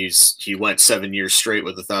 JB, he went 7 years straight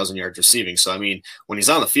with 1,000 yards receiving. So I mean, when he's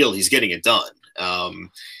on the field, he's getting it done.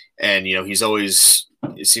 And he's always,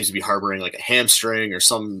 it seems to be harboring like a hamstring or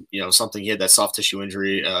something. He had that soft tissue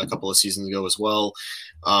injury a couple of seasons ago as well.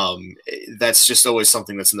 That's just always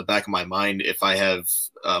something that's in the back of my mind if I have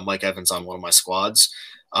Mike Evans on one of my squads.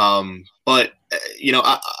 But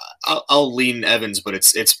I'll lean Evans, but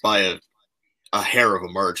it's by a hair of a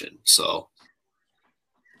margin. So,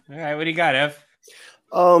 all right, what do you got, Ev?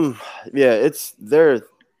 Yeah,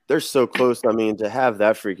 they're so close. I mean, to have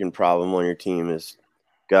that freaking problem on your team is,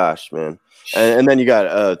 gosh, man. And then you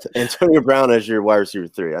got Antonio Brown as your wide receiver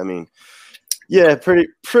 3. I mean, yeah,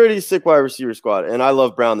 pretty sick wide receiver squad. And I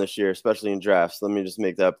love Brown this year, especially in drafts. Let me just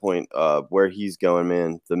make that point. Where he's going,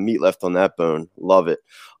 man, the meat left on that bone. Love it.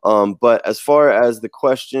 But as far as the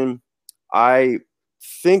question, I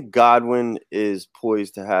think Godwin is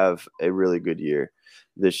poised to have a really good year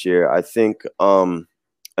this year. I think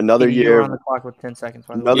another year. You're on the clock with 10 seconds.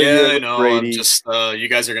 I know. Brady. I'm just you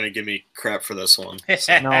guys are going to give me crap for this one.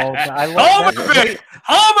 So. No, I love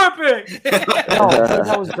Homer pick. No,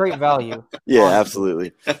 that was great value. Yeah,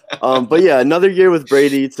 absolutely. But yeah, another year with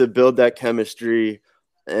Brady to build that chemistry,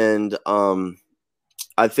 and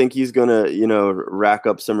I think he's going to rack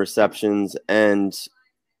up some receptions. And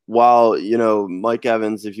while Mike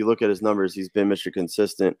Evans, if you look at his numbers, he's been Mr.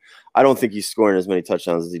 Consistent. I don't think he's scoring as many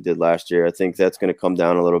touchdowns as he did last year. I think that's going to come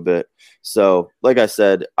down a little bit. So, like I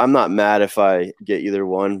said, I'm not mad if I get either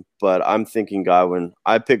one, but I'm thinking Godwin.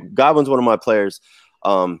 Godwin's one of my players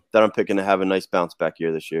that I'm picking to have a nice bounce back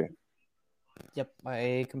year this year. Yep,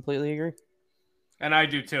 I completely agree. And I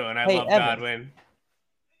do too, and I love Evan, Godwin.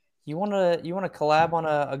 You want to collab on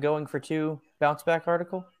a going for 2 bounce back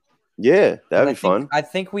article? Yeah, that'd be fun. I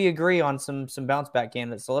think we agree on some bounce back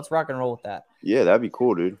candidates, so let's rock and roll with that. Yeah, that'd be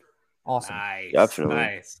cool, dude. Awesome. Nice. Definitely.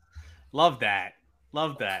 Nice. Love that.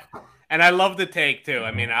 And I love the take too.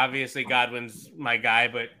 I mean, obviously Godwin's my guy,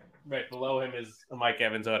 but Right below him is a Mike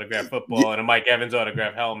Evans autograph football and a Mike Evans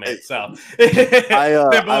autograph helmet. So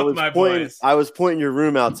they're both my boys. I was pointing your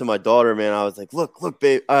room out to my daughter, man. I was like, look,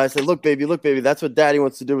 babe. I said, look, baby. That's what Daddy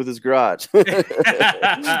wants to do with his garage. I've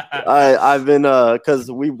been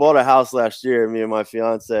because we bought a house last year, me and my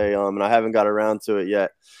fiance, and I haven't got around to it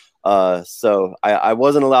yet. So I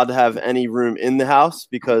wasn't allowed to have any room in the house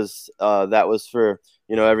because that was for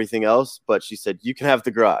everything else. But she said you can have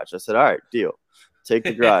the garage. I said, all right, deal. Take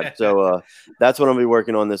the garage. So that's what I'm gonna be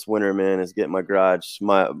working on this winter, man, is getting my garage,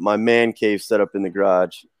 my man cave set up in the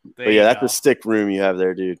garage. But yeah, that's a stick room you have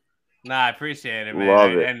there, dude. Nah, I appreciate it, man.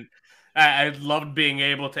 Love it. And I loved being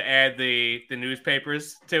able to add the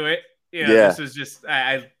newspapers to it. Yeah. This was just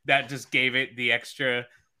that just gave it the extra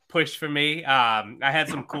push for me. I had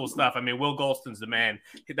some cool stuff. I mean, Will Golston's the man.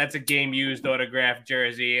 That's a game used autograph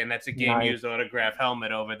jersey, and that's a game used autograph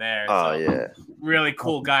helmet over there. Oh, yeah. Really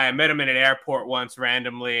cool guy. I met him in an airport once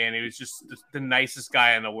randomly, and he was just the nicest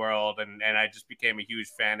guy in the world. And I just became a huge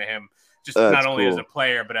fan of him, just not only as a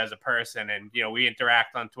player, but as a person. And, we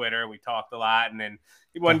interact on Twitter. We talked a lot. And then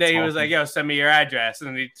one day he was like, yo, send me your address.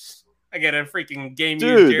 And I get a freaking game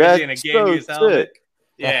used jersey and a game used helmet.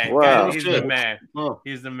 Yeah, wow. He's the man.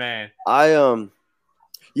 He's the man. I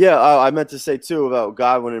meant to say too about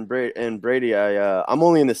Godwin and Brady. I'm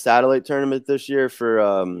only in the satellite tournament this year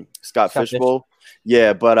for Scott Fishbowl.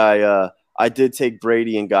 Yeah, but I did take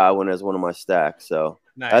Brady and Godwin as one of my stacks. So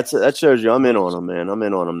nice. That shows you I'm in on them, man. I'm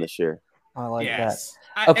in on them this year. I like that.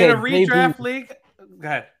 Okay, in a redraft league. Go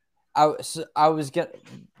ahead. I was gonna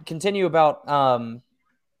continue about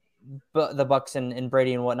the Bucks and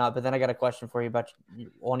Brady and whatnot, but then I got a question for you about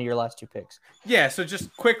one of your last two picks. Yeah, so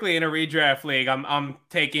just quickly in a redraft league, I'm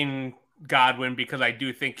taking Godwin because I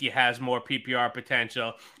do think he has more PPR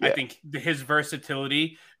potential. Yeah. I think his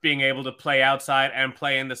versatility, being able to play outside and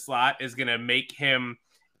play in the slot, is going to make him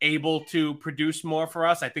able to produce more for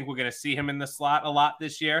us. I think we're going to see him in the slot a lot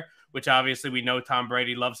this year, which obviously we know Tom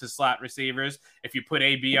Brady loves his slot receivers. If you put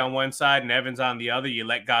AB on one side and Evans on the other, you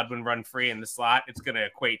let Godwin run free in the slot, it's going to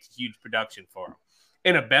equate to huge production for him.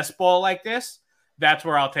 In a best ball like this, that's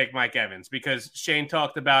where I'll take Mike Evans, because Shane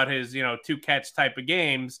talked about his, 2-catch type of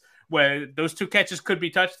games where those 2 catches could be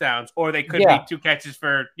touchdowns, or they could be 2 catches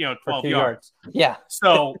for, 12 yards. Yeah.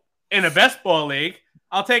 So in a best ball league,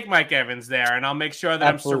 I'll take Mike Evans there, and I'll make sure that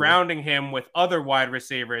I'm surrounding him with other wide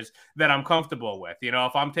receivers that I'm comfortable with.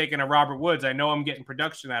 If I'm taking a Robert Woods, I know I'm getting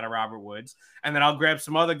production out of Robert Woods, and then I'll grab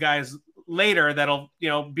some other guys later that'll,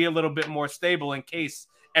 be a little bit more stable in case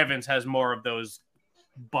Evans has more of those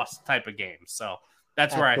bust type of games. So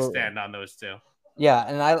that's where I stand on those two. Yeah,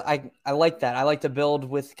 and I like that. I like to build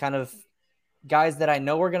with kind of guys that I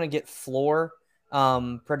know we're going to get floor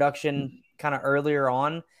production kind of earlier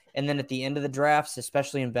on. And then at the end of the drafts,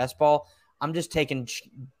 especially in best ball, I'm just taking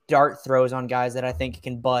dart throws on guys that I think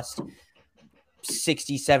can bust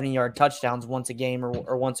 60, 70-yard touchdowns once a game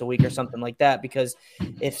or once a week or something like that. Because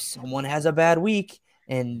if someone has a bad week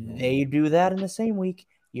and they do that in the same week,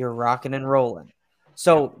 you're rocking and rolling.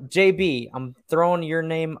 So, JB, I'm throwing your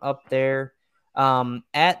name up there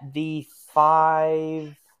at the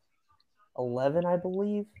 5'11", I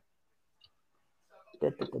believe.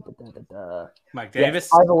 Mike Davis.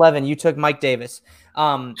 5'11". You took Mike Davis.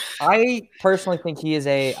 I personally think he is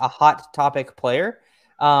a hot topic player.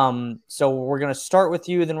 So we're gonna start with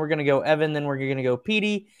you, then we're gonna go Evan, then we're gonna go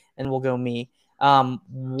Petey, and we'll go me.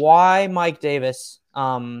 Why Mike Davis?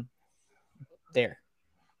 There.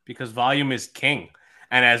 Because volume is king,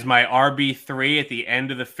 and as my RB3 at the end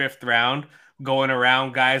of the 5th round, going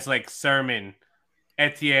around guys like Sermon,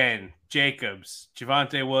 Etienne, Jacobs,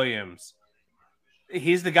 Javonte Williams.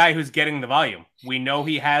 He's the guy who's getting the volume. We know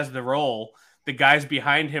he has the role. The guys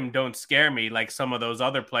behind him don't scare me like some of those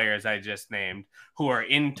other players I just named who are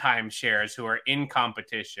in timeshares, who are in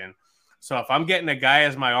competition. So if I'm getting a guy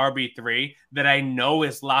as my RB3 that I know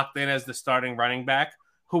is locked in as the starting running back,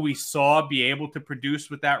 who we saw be able to produce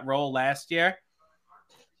with that role last year,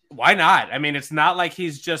 why not? I mean, it's not like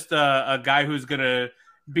he's just a guy who's going to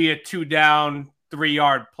be a 2-down,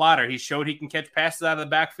 3-yard plotter. He showed he can catch passes out of the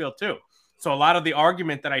backfield too. So a lot of the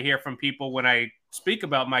argument that I hear from people when I speak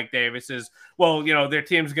about Mike Davis is, well, their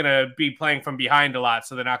team's going to be playing from behind a lot,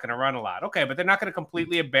 so they're not going to run a lot. Okay, but they're not going to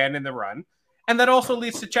completely abandon the run. And that also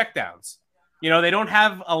leads to checkdowns. They don't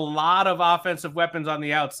have a lot of offensive weapons on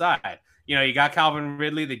the outside. You got Calvin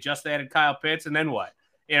Ridley. They just added Kyle Pitts. And then what?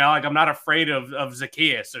 I'm not afraid of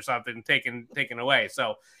Zacchaeus or something taken away.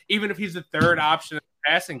 So even if he's the third option in the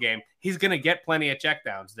passing game, he's going to get plenty of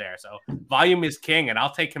checkdowns there. So volume is king, and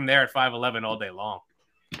I'll take him there at 5'11" all day long.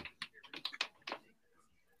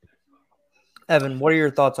 Evan, what are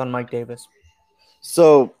your thoughts on Mike Davis?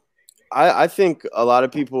 So I think a lot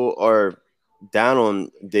of people are down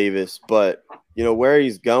on Davis, but where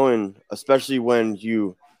he's going, especially when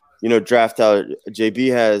you draft out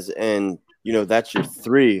JB has, and that's your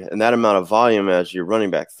three, and that amount of volume as your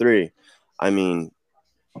running back three. I mean,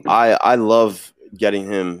 I love getting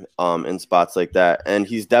him in spots like that, and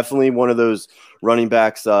he's definitely one of those running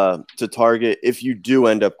backs to target if you do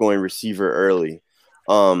end up going receiver early.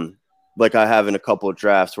 Like I have in a couple of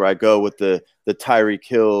drafts where I go with the Tyreek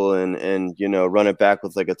Hill and run it back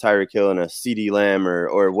with like a Tyreek Hill and a CD Lamb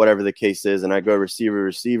or whatever the case is, and I go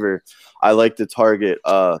receiver. I like to target.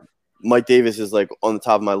 Mike Davis is like on the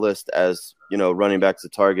top of my list as running back to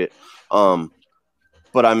target.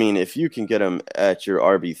 But I mean, if you can get him at your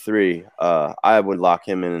RB3, I would lock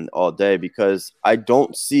him in all day because I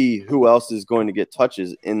don't see who else is going to get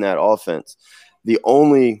touches in that offense.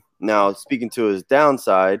 Now speaking to his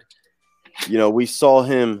downside, we saw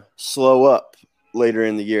him slow up later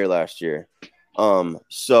in the year last year.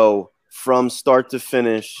 So from start to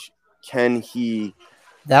finish,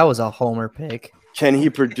 That was a homer pick. Can he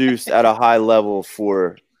produce at a high level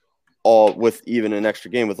for all with even an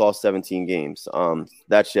extra game with all 17 games?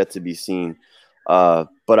 That's yet to be seen.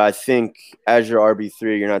 But I think as your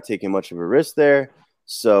RB3, you're not taking much of a risk there.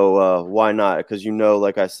 So why not? Because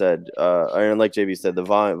like I said, and like JB said, the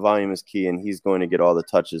volume is key, and he's going to get all the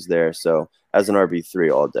touches there. So as an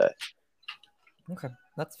RB3 all day. Okay,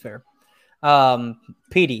 that's fair.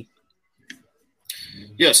 PD.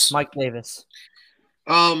 Yes. Mike Davis.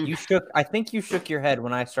 I think you shook your head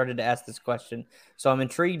when I started to ask this question. So I'm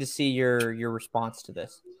intrigued to see your response to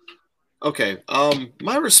this. Okay.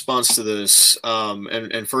 My response to this,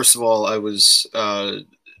 and first of all, I was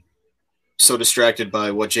so distracted by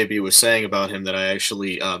what JB was saying about him that I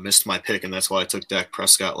actually missed my pick, and that's why I took Dak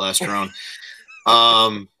Prescott last round.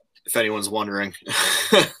 If anyone's wondering.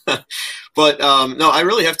 But no, I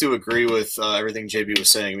really have to agree with everything JB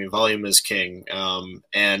was saying. I mean, volume is king,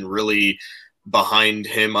 and really behind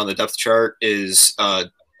him on the depth chart is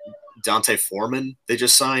Dante Foreman they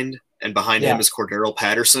just signed, and behind him is Cordero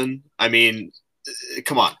Patterson. I mean,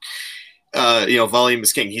 come on. Volume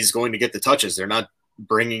is king. He's going to get the touches. They're not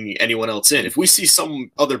bringing anyone else in. If we see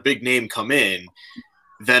some other big name come in,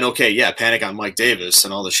 then okay, yeah, panic on Mike Davis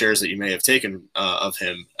and all the shares that you may have taken of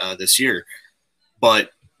him this year. But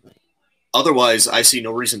otherwise, I see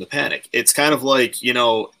no reason to panic. It's kind of like,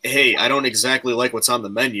 hey, I don't exactly like what's on the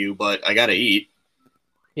menu, but I got to eat.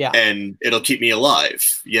 Yeah. And it'll keep me alive,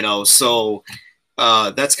 So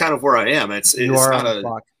that's kind of where I am. It's not a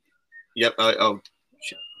clock. Yep. I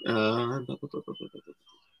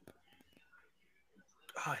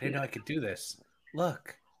didn't know I could do this.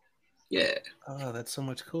 Look. Yeah. Oh, that's so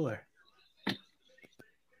much cooler. This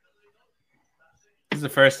is the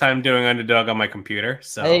first time doing Underdog on my computer.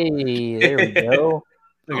 So hey, there we go.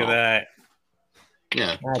 Look at that.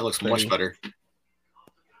 Yeah, that looks much better.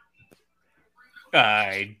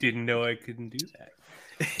 I didn't know I couldn't do that.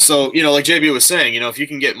 So, like JB was saying, if you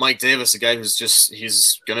can get Mike Davis, a guy who's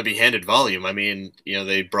he's going to be handed volume. I mean,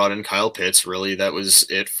 they brought in Kyle Pitts. Really, that was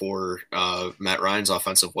it for Matt Ryan's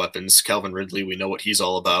offensive weapons. Calvin Ridley, we know what he's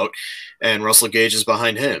all about. And Russell Gage is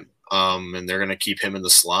behind him. And they're going to keep him in the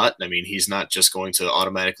slot. I mean, he's not just going to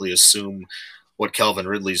automatically assume what Calvin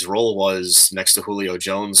Ridley's role was next to Julio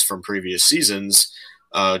Jones from previous seasons.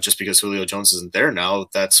 Just because Julio Jones isn't there now,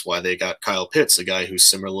 that's why they got Kyle Pitts, a guy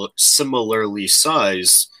who's similarly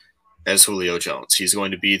sized as Julio Jones. He's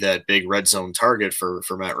going to be that big red zone target for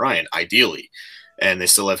Matt Ryan, ideally. And they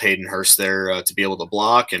still have Hayden Hurst there to be able to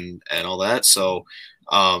block and all that. So,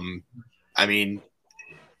 I mean,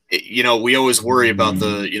 we always worry about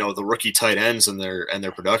the rookie tight ends and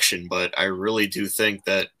their production, but I really do think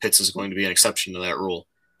that Pitts is going to be an exception to that rule.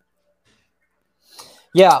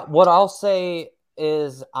 Yeah, what I'll say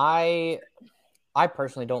is I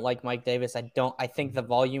personally don't like Mike Davis. I think the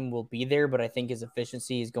volume will be there, but I think his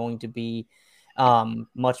efficiency is going to be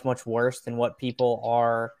much, much worse than what people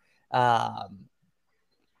are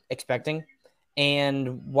expecting.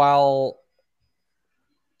 And while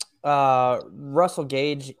Russell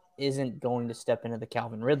Gage isn't going to step into the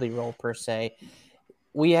Calvin Ridley role per se,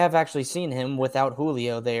 we have actually seen him without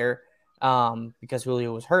Julio there because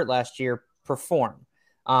Julio was hurt last year perform.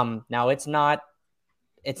 Now it's not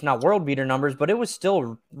world beater numbers, but it was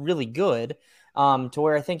still really good to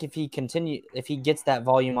where I think if he gets that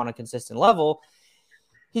volume on a consistent level,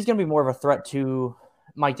 he's going to be more of a threat to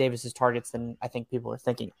Mike Davis's targets than I think people are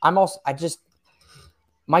thinking.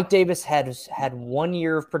 Mike Davis had 1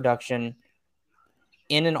 year of production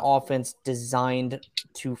in an offense designed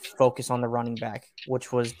to focus on the running back,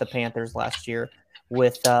 which was the Panthers last year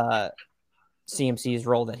with CMC's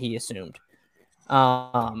role that he assumed.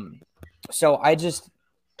 So I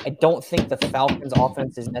don't think the Falcons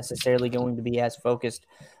offense is necessarily going to be as focused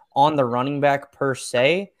on the running back per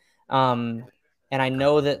se. And I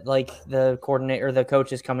know that like the coordinator, the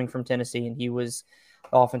coach is coming from Tennessee, and he was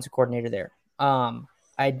the offensive coordinator there.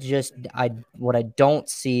 What I don't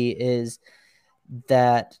see is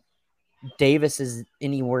that Davis is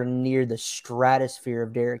anywhere near the stratosphere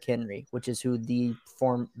of Derrick Henry, which is who the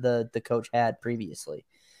coach had previously.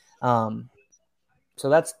 So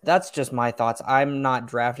that's just my thoughts. I'm not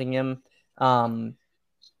drafting him,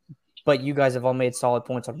 but you guys have all made solid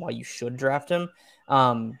points on why you should draft him.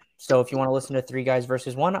 So if you want to listen to 3 guys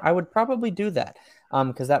versus 1, I would probably do that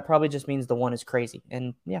because that probably just means the 1 is crazy.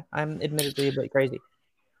 And yeah, I'm admittedly a bit crazy.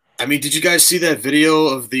 I mean, did you guys see that video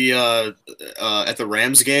of the at the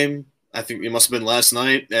Rams game? I think it must have been last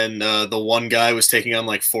night, and the one guy was taking on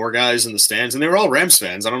like 4 guys in the stands, and they were all Rams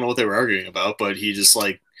fans. I don't know what they were arguing about, but he just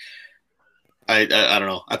like I don't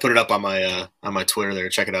know. I put it up on my Twitter there.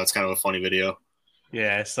 Check it out. It's kind of a funny video.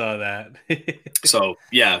 Yeah, I saw that. So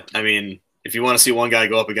yeah, I mean, if you want to see one guy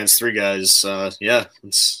go up against 3 guys, yeah,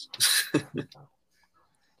 it's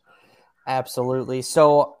Absolutely.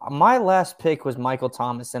 So my last pick was Michael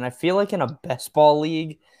Thomas, and I feel like in a best ball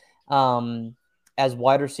league, as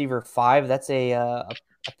wide receiver 5, that's a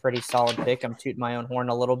pretty solid pick. I'm tooting my own horn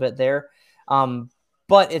a little bit there,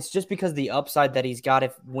 but it's just because the upside that he's got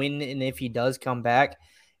if he does come back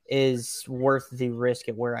is worth the risk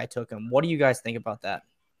at where I took him. What do you guys think about that?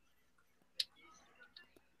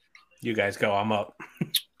 You guys go. I'm up.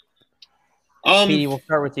 Petey, we'll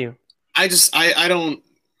start with you. I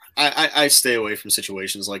stay away from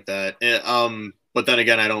situations like that. But then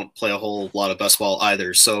again, I don't play a whole lot of best ball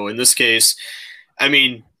either. So in this case, I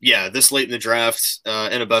mean, yeah, this late in the draft,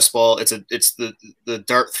 in a best ball, it's the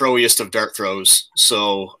dart throwiest of dart throws.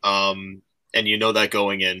 So, and you know that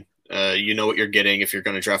going in, you know what you're getting if you're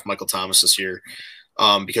going to draft Michael Thomas this year,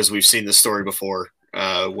 because we've seen this story before,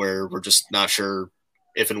 where we're just not sure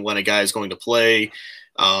if and when a guy is going to play.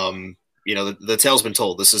 You know, the tale's been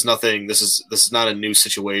told. This is nothing. This is not a new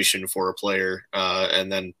situation for a player,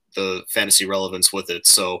 and then the fantasy relevance with it.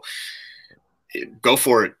 So go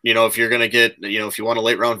for it. You know, if you're going to get, you know, if you want a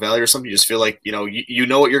late round value or something, you just feel like, you know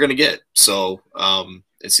what you're going to get. So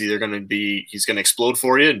it's either going to be, he's going to explode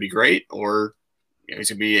for you and be great, or you know, he's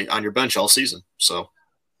going to be on your bench all season. So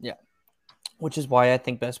yeah, which is why I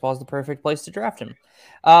think best ball is the perfect place to draft him.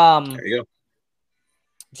 There you go.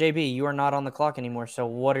 JB, you are not on the clock anymore. So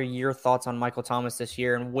what are your thoughts on Michael Thomas this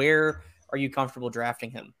year, and where are you comfortable drafting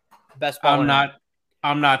him? Best ball.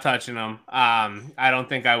 I'm not touching him. I don't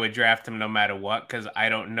think I would draft him no matter what, because I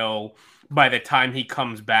don't know by the time he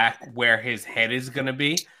comes back where his head is going to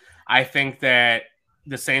be. I think that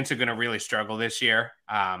the Saints are going to really struggle this year.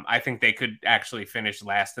 I think they could actually finish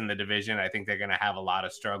last in the division. I think they're going to have a lot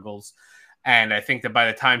of struggles. And I think that by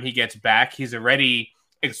the time he gets back, he's already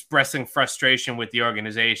expressing frustration with the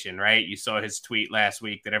organization, right? You saw his tweet last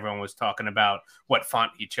week that everyone was talking about what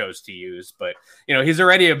font he chose to use, but you know, he's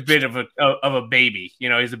already a bit of a baby. You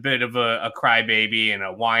know, he's a bit of a crybaby and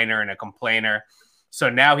a whiner and a complainer.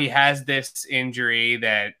 So now he has this injury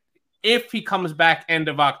that if he comes back end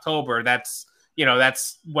of October, that's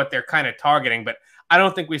what they're kind of targeting, but I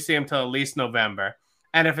don't think we see him till at least November.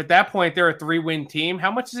 And if at that point they're a 3-win team,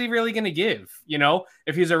 how much is he really going to give? You know,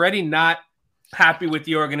 if he's already not happy with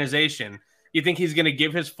the organization, you think he's going to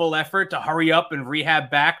give his full effort to hurry up and rehab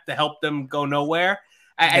back to help them go nowhere?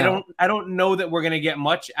 I don't know that we're going to get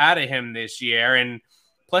much out of him this year. And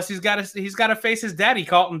plus he's got to face his daddy,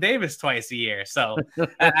 Carlton Davis, twice a year. So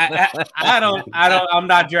I'm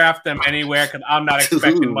not drafting him anywhere because I'm not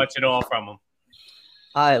expecting much at all from him.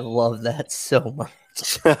 I love that so much.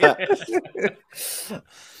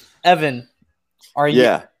 Evan, are you?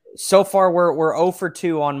 Yeah. So far, we're 0 for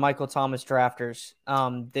 2 on Michael Thomas drafters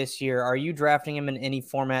this year. Are you drafting him in any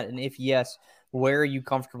format? And if yes, where are you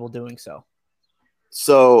comfortable doing so?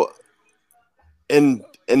 So in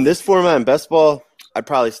this format in best ball, I'd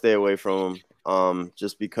probably stay away from him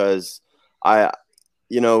just because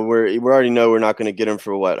we already know we're not going to get him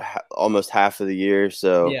for almost half of the year.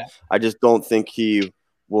 So yeah. I just don't think he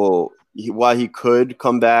will. While he could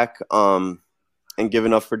come back and give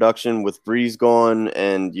enough production with Breeze gone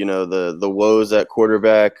and, you know, the woes at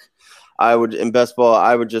quarterback, in best ball,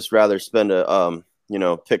 I would just rather spend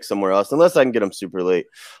pick somewhere else unless I can get him super late.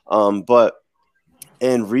 But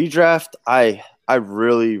in redraft, I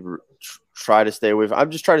really try to stay away from.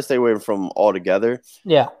 I'm just trying to stay away from altogether.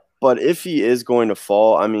 Yeah. But if he is going to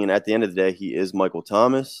fall, I mean, at the end of the day, he is Michael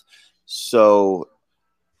Thomas. So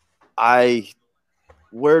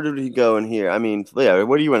where did he go in here? I mean, yeah,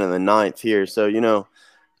 where do you went in the 9th here? So, you know,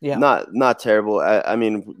 Yeah. Not terrible. I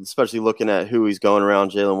mean, especially looking at who he's going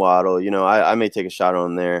around, Jalen Waddle. I may take a shot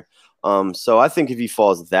on there. So I think if he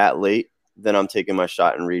falls that late, then I'm taking my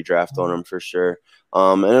shot and redraft on him for sure.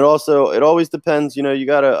 And it always depends. You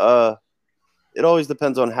gotta. It always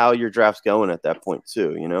depends on how your draft's going at that point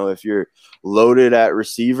too. If you're loaded at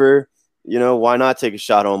receiver, why not take a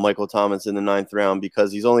shot on Michael Thomas in the 9th round,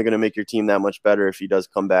 because he's only going to make your team that much better if he does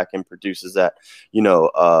come back and produces at,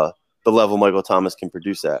 the level Michael Thomas can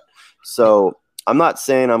produce at. So I'm not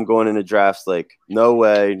saying I'm going into drafts like no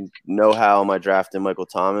way, no how am I drafting Michael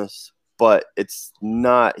Thomas, but he's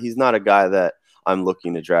not a guy that I'm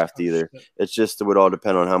looking to draft either. It's just, it would all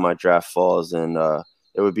depend on how my draft falls, and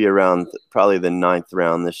it would be around probably the 9th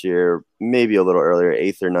round this year, maybe a little earlier,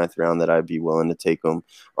 8th or 9th round, that I'd be willing to take him,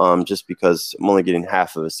 just because I'm only getting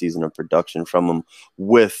half of a season of production from him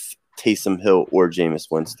with Taysom Hill or Jameis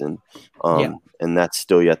Winston. And that's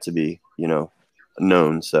still yet to be,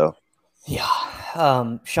 known. So,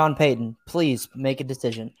 Sean Payton, please make a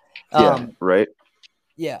decision. Right.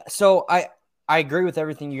 Yeah. So I agree with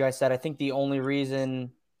everything you guys said. I think the only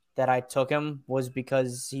reason that I took him was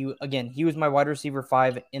because he was my wide receiver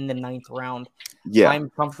 5 in the 9th round. Yeah. I'm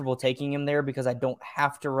comfortable taking him there because I don't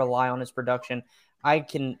have to rely on his production. I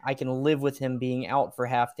can live with him being out for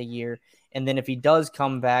half the year. And then if he does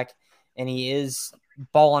come back and he is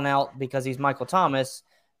balling out because he's Michael Thomas,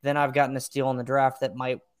 then I've gotten a steal in the draft that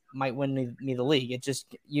might win me the league. It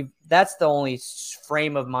just, that's the only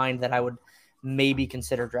frame of mind that I would maybe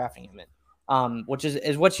consider drafting him in, which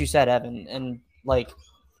is what you said, Evan. And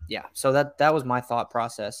so that was my thought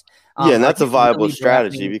process. And that's a viable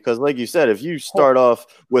strategy because, like you said, if you start off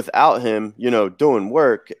without him, doing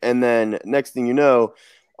work, and then next thing you know,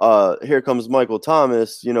 here comes Michael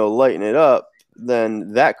Thomas, lighting it up,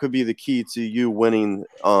 then that could be the key to you winning,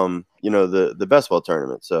 the best ball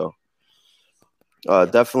tournament. So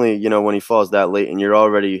definitely, when he falls that late and you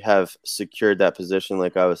already have secured that position,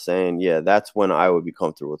 like I was saying, that's when I would be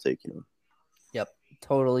comfortable taking him. Yep.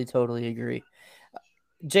 Totally agree.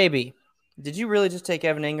 JB, did you really just take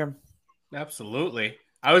Evan Ingram? Absolutely.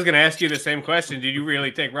 I was going to ask you the same question. Did you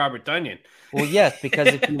really take Robert Tonyan? Well, yes, because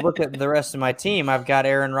if you look at the rest of my team, I've got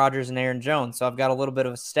Aaron Rodgers and Aaron Jones. So I've got a little bit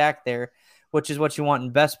of a stack there, which is what you want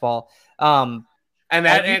in best ball. Sorry,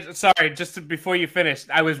 before you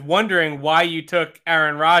finished, I was wondering why you took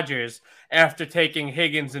Aaron Rodgers after taking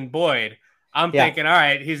Higgins and Boyd. I'm thinking, all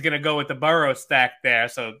right, he's going to go with the Burrow stack there.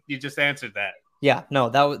 So you just answered that. Yeah, no,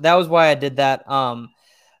 that was why I did that.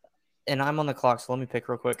 And I'm on the clock, so let me pick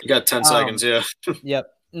real quick. You got 10 seconds, yeah. Yep.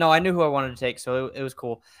 No, I knew who I wanted to take, so it was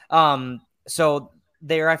cool. So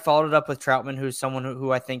there I followed it up with Troutman, who's someone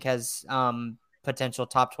who I think has potential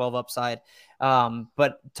top 12 upside.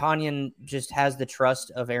 But Tonyan just has the trust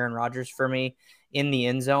of Aaron Rodgers for me in the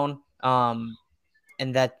end zone.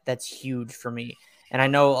 And that's huge for me. And I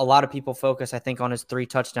know a lot of people focus, I think, on his 3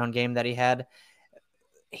 touchdown game that he had.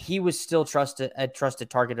 He was still a trusted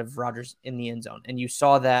target of Rodgers in the end zone. And you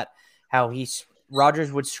saw that how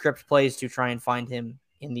Rodgers would script plays to try and find him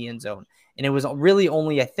in the end zone. And it was really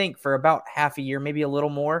only, I think, for about half a year, maybe a little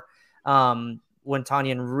more, when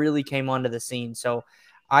Tonyan really came onto the scene. So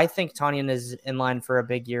I think Tonyan is in line for a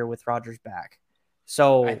big year with Rodgers back.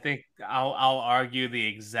 So I think I'll argue the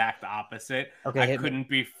exact opposite. Okay, I couldn't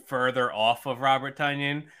be further off of Robert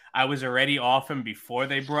Tonyan. I was already off him before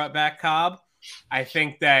they brought back Cobb. I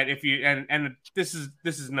think that if you and this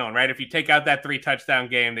is known, right? If you take out that 3 touchdown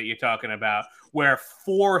game that you're talking about, where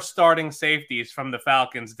 4 starting safeties from the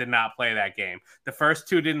Falcons did not play that game. The first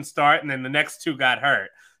 2 didn't start, and then the next 2 got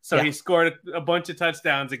hurt. So he scored a bunch of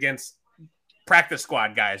touchdowns against practice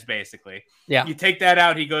squad guys, basically. Yeah. You take that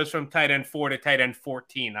out, he goes from tight end 4 to tight end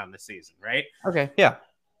 14 on the season, right? Okay. Yeah.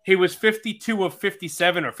 He was 52 of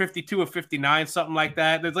 57 or 52 of 59, something like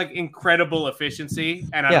that. There's like incredible efficiency,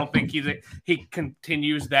 and I don't think he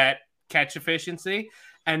continues that catch efficiency.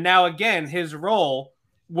 And now again, his role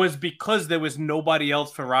was because there was nobody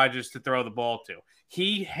else for Rodgers to throw the ball to.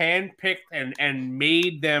 He handpicked and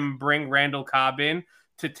made them bring Randall Cobb in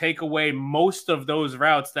to take away most of those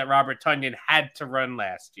routes that Robert Tonyan had to run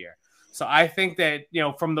last year. So I think that,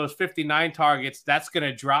 from those 59 targets, that's going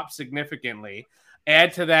to drop significantly.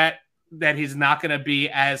 Add to that he's not going to be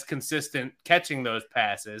as consistent catching those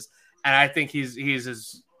passes. And I think he's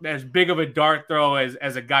as big of a dart throw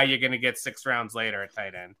as a guy you're going to get 6 rounds later at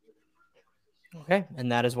tight end. Okay.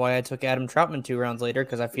 And that is why I took Adam Troutman 2 rounds later,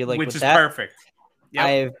 because I feel like which is perfect.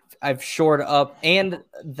 Yep. I've shored up, and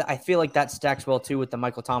I feel like that stacks well too with the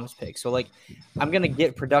Michael Thomas pick. So I'm going to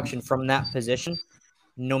get production from that position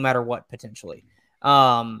no matter what, potentially.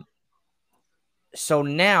 So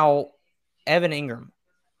now Evan Ingram,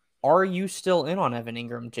 Are you still in on Evan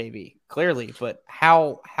Ingram, JB? Clearly, but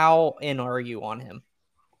how in are you on him?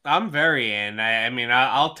 I'm very in. I mean,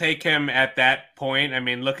 I'll take him at that point. I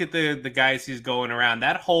mean, look at the guys he's going around.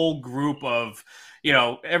 That whole group of,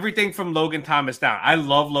 everything from Logan Thomas down. I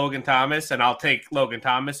love Logan Thomas, and I'll take Logan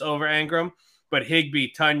Thomas over Ingram. But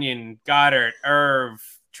Higbee, Tunyon, Goddard, Irv,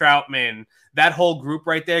 Troutman, that whole group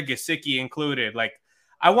right there, Gesicki included. Like,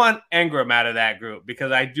 I want Ingram out of that group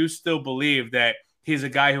because I do still believe that he's a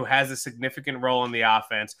guy who has a significant role in the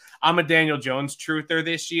offense. I'm a Daniel Jones truther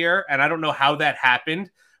this year, and I don't know how that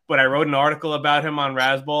happened, but I wrote an article about him on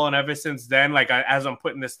Razzball, and ever since then, as I'm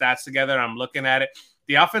putting the stats together and I'm looking at it,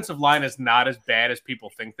 the offensive line is not as bad as people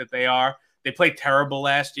think that they are. They played terrible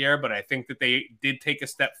last year, but I think that they did take a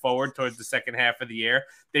step forward towards the second half of the year.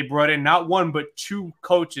 They brought in not one, but two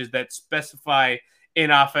coaches that specify in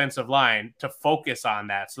offensive line to focus on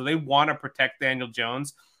that. So they want to protect Daniel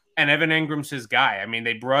Jones, and Evan Ingram's his guy. I mean,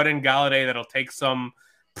 they brought in Galladay that'll take some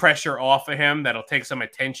pressure off of him, that'll take some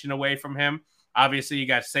attention away from him. Obviously, you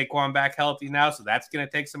got Saquon back healthy now, so that's going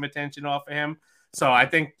to take some attention off of him. So I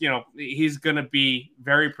think, he's going to be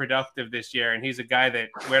very productive this year, and he's a guy that,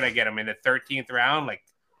 where'd I get him, in the 13th round? Like,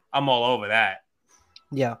 I'm all over that.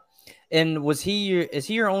 Yeah. And is he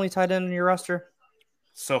your only tight end in your roster?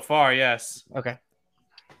 So far, yes. Okay.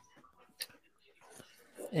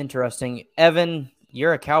 Interesting. Evan,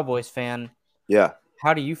 you're a Cowboys fan. Yeah.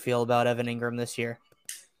 How do you feel about Evan Ingram this year?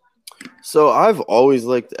 So I've always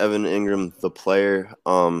liked Evan Ingram, the player.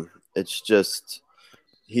 It's just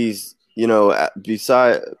he's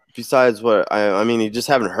besides what I mean, you just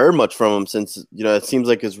haven't heard much from him since it seems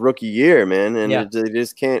like his rookie year, man, and he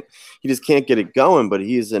just can't get it going. But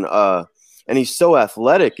he's and he's so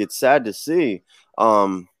athletic. It's sad to see.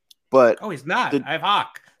 But he's not. I have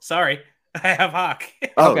Hawk. Sorry, I have Hawk.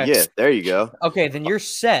 Oh Okay. yeah, there you go. Okay, then you're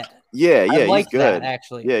set. Yeah, I like he's good. that,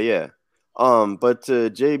 actually. Yeah. But to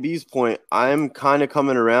JB's point, I'm kind of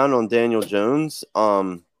coming around on Daniel Jones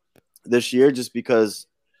this year just because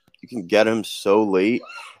you can get him so late,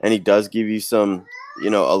 and he does give you some,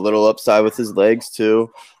 a little upside with his legs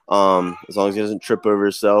too, as long as he doesn't trip over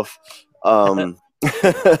himself. But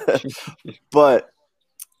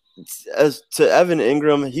as to Evan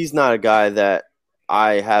Ingram, he's not a guy that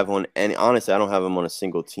I have on any – honestly, I don't have him on a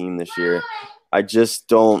single team this year. I just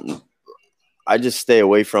stay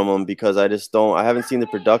away from him because I haven't seen the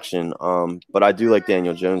production. But I do like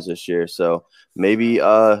Daniel Jones this year. So maybe,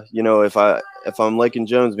 if I'm liking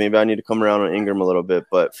Jones, maybe I need to come around on Ingram a little bit.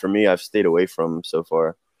 But for me, I've stayed away from him so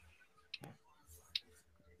far.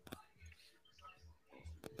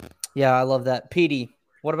 Yeah, I love that. Petey,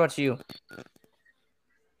 what about you?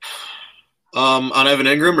 On Evan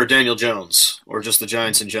Ingram or Daniel Jones, or just the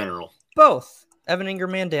Giants in general? Both. Evan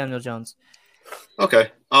Ingram and Daniel Jones.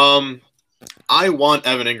 Okay. I want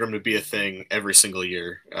Evan Ingram to be a thing every single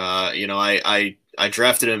year. I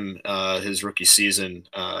drafted him his rookie season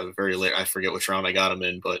very late. I forget which round I got him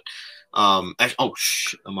in, but I'm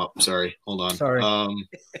up. Sorry, hold on. Sorry.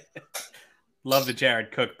 Love the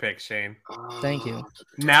Jared Cook pick, Shane. Thank you.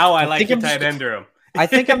 Now I like the tight end room. I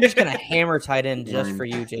think I'm just going to hammer tight end just for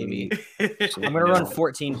you, JB. I'm going to run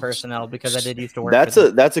 14 personnel because I did used to work. That's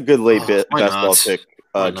a good late best ball pick.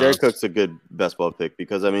 Why Jared not? Cook's a good best ball pick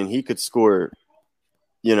because, I mean, he could score,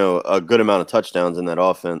 a good amount of touchdowns in that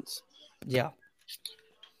offense. Yeah.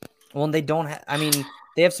 Well, they don't have – I mean,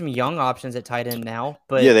 they have some young options at tight end now.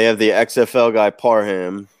 But yeah, they have the XFL guy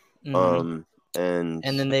Parham. Mhm. And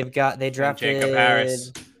then they drafted Jacob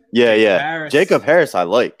Harris. Yeah. Harris. Jacob Harris I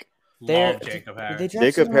like. Love Jacob Harris. They draft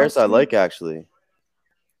Jacob someone Harris else I too? like, actually.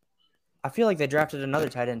 I feel like they drafted another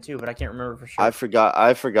tight end too, but I can't remember for sure. I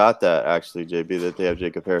forgot that, actually, JB, that they have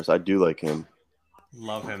Jacob Harris. I do like him.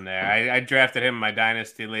 Love him there. I drafted him in my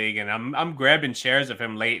dynasty league, and I'm grabbing shares of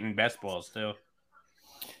him late in best balls too.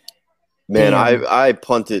 Man, Damn. I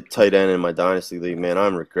punted tight end in my dynasty league, man.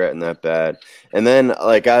 I'm regretting that bad. And then,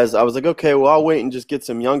 as I was like, okay, well, I'll wait and just get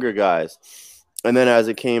some younger guys. And then as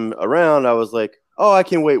it came around, I was like, oh, I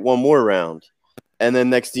can wait one more round. And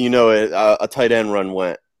then next thing you know, a tight end run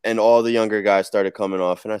went, and all the younger guys started coming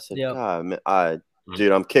off. And I said, Yep. God, man,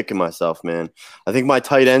 dude, I'm kicking myself, man. I think my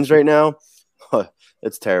tight ends right now,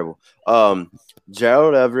 it's terrible.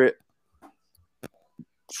 Gerald Everett,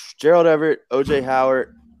 OJ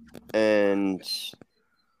Howard, and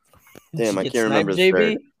damn, I Get can't remember sniped,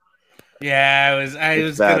 the third. Yeah, I It's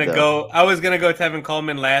was bad, gonna though. go. I was gonna go Tevin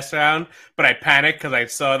Coleman last round, but I panicked because I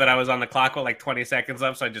saw that I was on the clock with like 20 seconds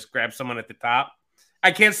left, so I just grabbed someone at the top.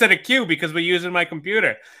 I can't set a queue because we're using my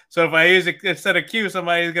computer. So if I use a set a queue,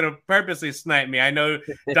 somebody's gonna purposely snipe me. I know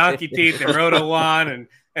Donkey Teeth and Roto One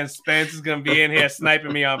and Spence is gonna be in here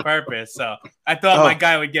sniping me on purpose. So I thought my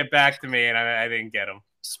guy would get back to me, and I didn't get him.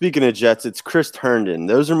 Speaking of Jets, it's Chris Herndon.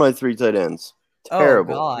 Those are my 3 tight ends.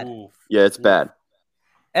 Terrible. Oh God. Oof. Yeah, it's bad.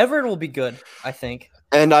 Everett will be good, I think.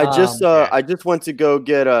 And I just yeah. I just went to go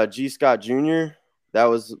get G. Scott Jr. That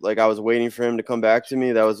was like I was waiting for him to come back to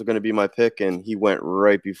me. That was going to be my pick, and he went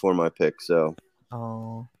right before my pick. So,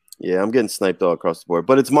 yeah, I'm getting sniped all across the board.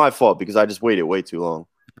 But it's my fault because I just waited way too long.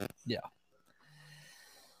 Yeah.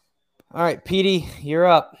 All right, Petey, you're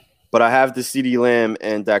up. But I have the CeeDee Lamb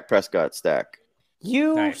and Dak Prescott stack.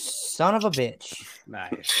 You Nice. son of a bitch.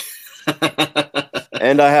 Nice.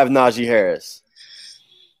 And I have Najee Harris.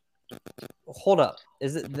 Hold up.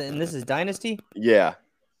 Is it? And this is Dynasty? Yeah.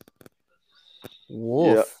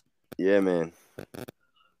 Woof. Yeah, man.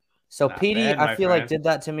 So Not Petey, bad, I my feel like friend. did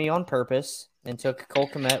that to me on purpose and took Cole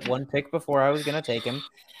Kmet 1 pick before I was going to take him.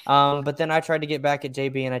 But then I tried to get back at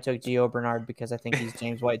JB and I took Gio Bernard because I think he's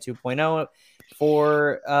James White 2.0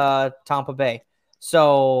 for Tampa Bay.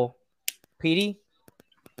 So, Petey,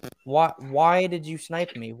 why did you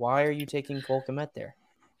snipe me? Why are you taking Cole Kmet there?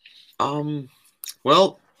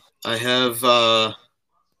 Well, I have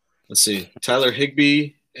let's see, Tyler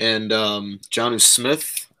Higbee and Jonnu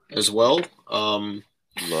Smith as well.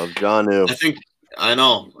 Love Jonnu. I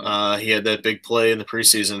know he had that big play in the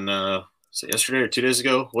preseason. Was it yesterday or 2 days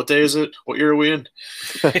ago? What day is it? What year are we in?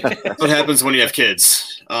 What happens when you have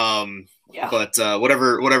kids? Yeah. But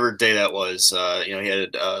whatever day that was, he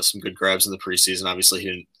had some good grabs in the preseason. Obviously, he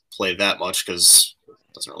didn't play that much because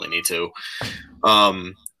doesn't really need to.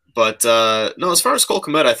 But no, as far as Cole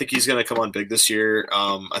Kmet, I think he's going to come on big this year.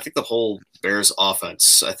 I think the whole Bears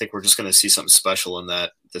offense, I think we're just going to see something special in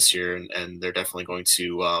that this year, and they're definitely going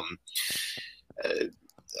to.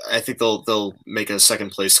 I think they'll make a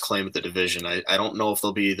second place claim at the division. I don't know if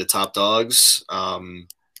they'll be the top dogs.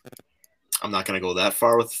 I'm not going to go that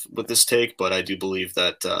far with this take, but I do believe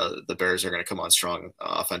that the Bears are going to come on strong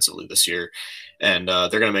offensively this year, and they're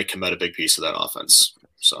going to make Kmet a big piece of that offense.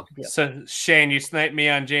 So, So Shane, you sniped me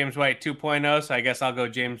on James White 2.0, so I guess I'll go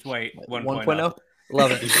James White 1.0. 1.0?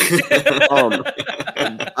 Love it.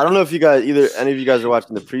 I don't know if any of you guys are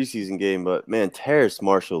watching the preseason game, but man, Terrace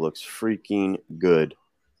Marshall looks freaking good.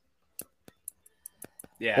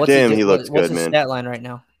 Yeah. He looks what's good, his man. stat line right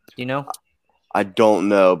now? Do you know? I don't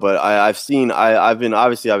know, but I've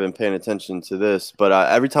been paying attention to this, but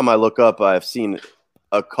every time I look up, I've seen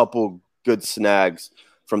a couple good snags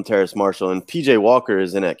from Terrace Marshall, and PJ Walker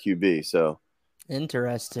is in at QB. So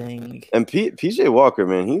Interesting. and PJ Walker,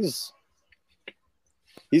 man, he's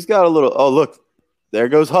got a little. Oh, look, there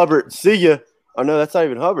goes Hubbard. See ya. Oh no, that's not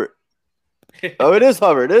even Hubbard. Oh, it is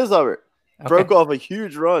Hubbard. It is Hubbard. Okay. Broke off a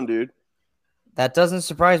huge run, dude. That doesn't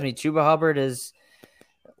surprise me. Chuba Hubbard is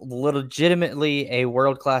legitimately a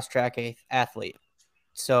world-class track athlete.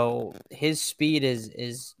 So his speed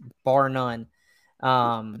is bar none.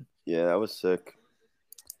 Yeah, that was sick.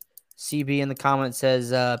 CB in the comments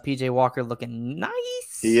says PJ Walker looking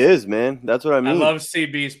nice. He is, man. That's what I mean. I love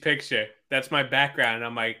CB's picture. That's my background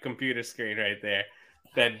on my computer screen right there.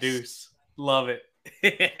 That deuce. Love it.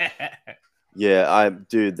 Yeah,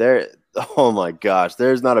 there. Oh my gosh,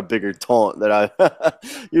 there's not a bigger taunt that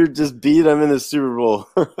you just beat him in the Super Bowl.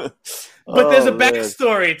 But there's a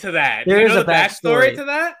backstory to that. There you is know a the backstory to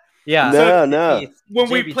that? Yeah. No. When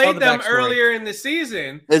we JB, played tell the them backstory. earlier in the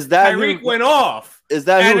season, Is that Tyreek went off. Is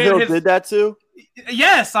that who And Hill his- did that to?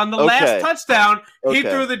 Yes, on the Okay. last touchdown, he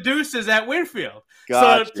Okay. threw the deuces at Winfield.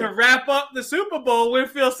 Gotcha. So to wrap up the Super Bowl,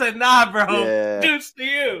 Winfield said, "Nah, bro, Yeah. deuce to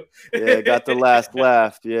you." Yeah, got the last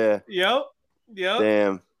laugh. Yeah, Yep.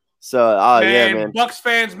 damn. So, man. Bucks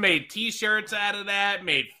fans made T-shirts out of that,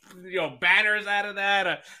 made banners out of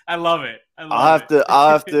that. I love it. I'll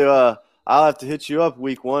have to hit you up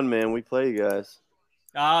week 1, man. We play you guys.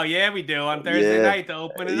 Oh yeah, we do on Thursday night to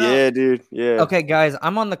open it up. Yeah, dude. Yeah. Okay, guys,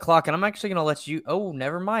 I'm on the clock, and I'm actually going to let you – oh,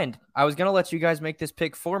 never mind. I was going to let you guys make this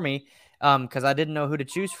pick for me because I didn't know who to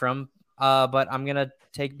choose from, but I'm going to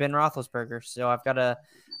take Ben Roethlisberger. So I've got a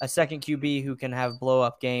second QB who can have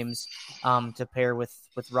blow-up games to pair with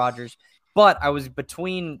Rodgers. But I was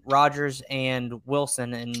between Rodgers and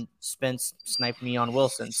Wilson, and Spence sniped me on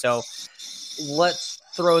Wilson. So let's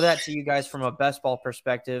throw that to you guys from a best ball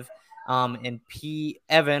perspective. And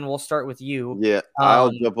Evan, we'll start with you. Yeah,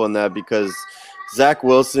 I'll jump on that because Zach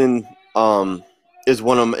Wilson is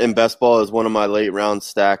in best ball is one of my late round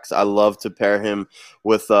stacks. I love to pair him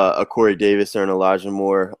with a Corey Davis or an Elijah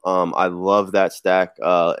Moore. I love that stack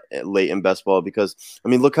late in best ball because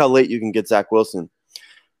look how late you can get Zach Wilson,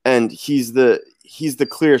 and he's he's the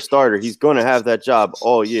clear starter. He's going to have that job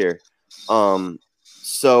all year.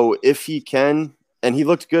 So if he can, and he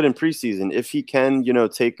looked good in preseason, if he can,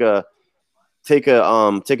 take a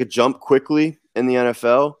jump quickly in the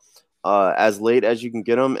NFL, as late as you can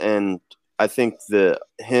get him, and I think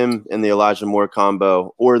him and the Elijah Moore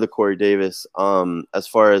combo or the Corey Davis, as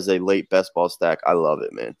far as a late best ball stack, I love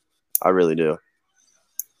it, man. I really do.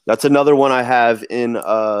 That's another one I have in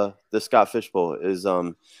the Scott Fishbowl is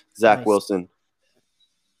Zach Nice. Wilson.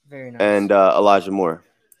 Very nice. And Elijah Moore.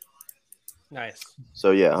 Nice. So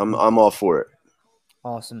yeah, I'm all for it.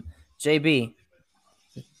 Awesome. JB,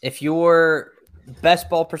 if your best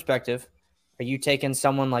ball perspective, are you taking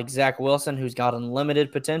someone like Zach Wilson who's got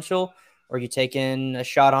unlimited potential, or are you taking a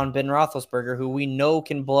shot on Ben Roethlisberger who we know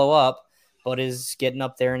can blow up but is getting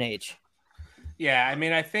up there in age? Yeah, I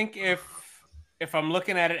mean, I think if I'm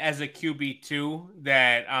looking at it as a QB2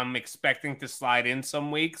 that I'm expecting to slide in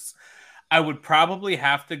some weeks, I would probably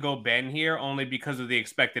have to go Ben here only because of the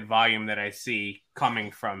expected volume that I see coming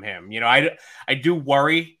from him. I do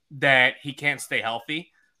worry that he can't stay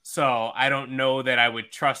healthy. So I don't know that I would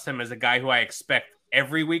trust him as a guy who I expect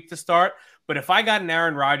every week to start. But if I got an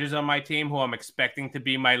Aaron Rodgers on my team who I'm expecting to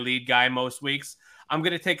be my lead guy most weeks, I'm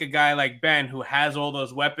going to take a guy like Ben who has all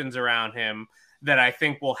those weapons around him that I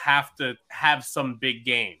think will have to have some big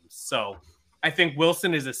games. So I think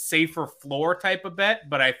Wilson is a safer floor type of bet,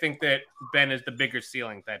 but I think that Ben is the bigger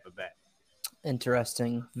ceiling type of bet.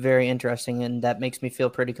 Interesting. Very interesting. And that makes me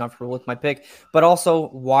feel pretty comfortable with my pick. But also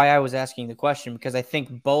why I was asking the question, because I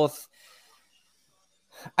think both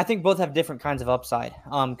have different kinds of upside.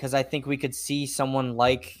 Because I think we could see someone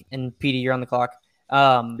like, and Petey, you're on the clock.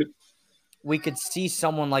 We could see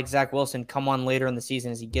someone like Zach Wilson come on later in the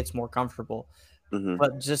season as he gets more comfortable. Mm-hmm.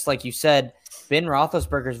 But just like you said, Ben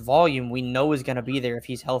Roethlisberger's volume we know is going to be there if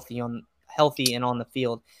he's healthy and on the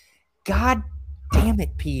field. God damn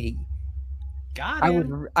it, Petey!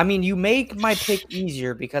 You make my pick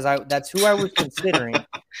easier because that's who I was considering.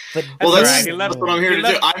 But that's what I'm here to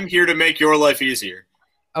do. I'm here to make your life easier.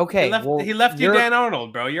 Okay, he left you Dan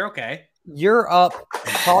Arnold, bro. You're okay. You're up.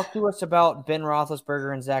 Talk to us about Ben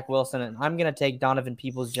Roethlisberger and Zach Wilson, and I'm going to take Donovan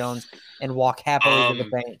Peoples-Jones and walk happily to the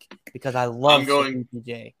bank because I love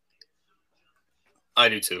CPJ. I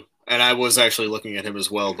do too, and I was actually looking at him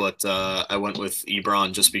as well, but I went with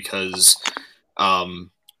Ebron just because,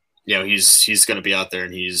 he's going to be out there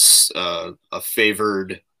and he's a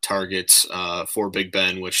favored target for Big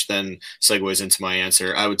Ben, which then segues into my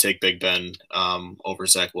answer. I would take Big Ben over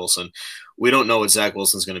Zach Wilson. We don't know what Zach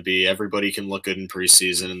Wilson's going to be. Everybody can look good in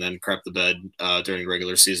preseason and then crap the bed during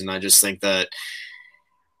regular season. I think that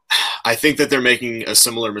they're making a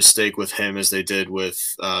similar mistake with him as they did with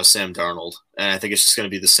Sam Darnold. And I think it's just going to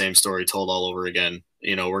be the same story told all over again.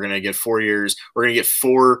 We're going to get 4 years. We're going to get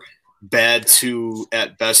 4 bad to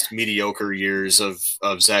at best mediocre years of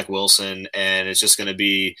Zach Wilson. And it's just going to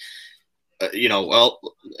be,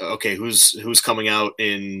 who's coming out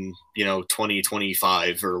in,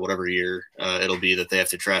 2025 or whatever year it'll be that they have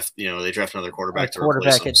to draft, they draft another quarterback to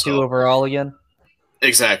replace him. At 2 overall again.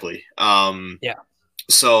 Exactly. Yeah.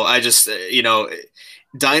 So I just,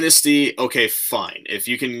 Dynasty, okay, fine. If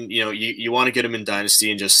you can, you want to get him in Dynasty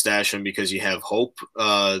and just stash him because you have hope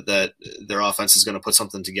that their offense is going to put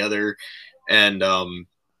something together and,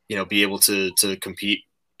 be able to compete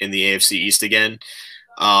in the AFC East again,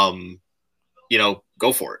 go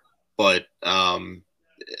for it. But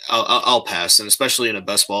I'll pass, and especially in a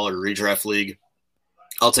best ball or redraft league,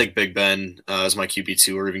 I'll take Big Ben as my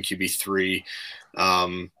QB2 or even QB3.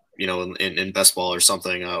 In best ball or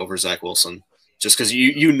something over Zach Wilson, just because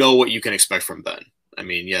you know what you can expect from Ben. I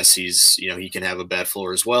mean, yes, he's he can have a bad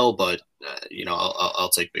floor as well, but I'll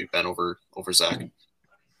take Big Ben over Zach.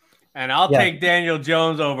 And I'll take Daniel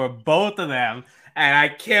Jones over both of them. And I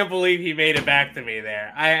can't believe he made it back to me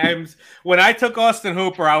there. When I took Austin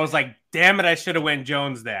Hooper, I was like, damn it, I should have went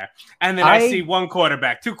Jones there. And then I see 1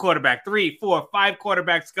 quarterback, 2 quarterback, 3, 4, 5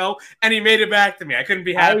 quarterbacks go, and he made it back to me. I couldn't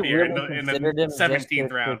be happier in the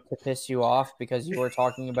 17th round. To piss you off because you were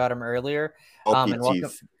talking about him earlier. And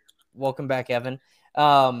welcome back, Evan.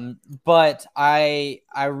 But I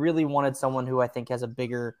really wanted someone who I think has a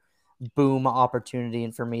bigger boom opportunity,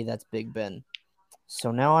 and for me, that's Big Ben.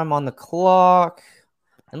 So now I'm on the clock.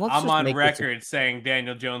 And I'm on record saying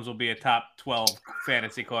Daniel Jones will be a top 12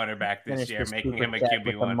 fantasy quarterback this year, making him a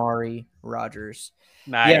QB1. Amari Rodgers.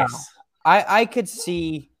 Nice. Yeah, I could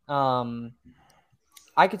see him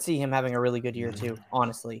having a really good year too,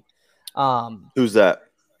 honestly. Who's that?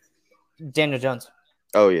 Daniel Jones.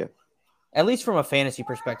 Oh, yeah. At least from a fantasy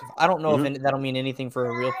perspective. I don't know if that'll mean anything for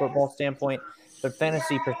a real football standpoint, but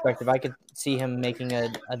fantasy perspective, I could see him making a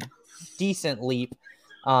decent leap.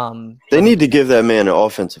 They need to give that man an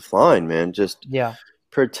offensive line, man. Just yeah.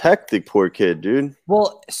 protect the poor kid, dude.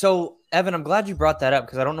 Well, so Evan, I'm glad you brought that up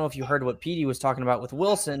because I don't know if you heard what PD was talking about with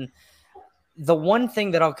Wilson. The one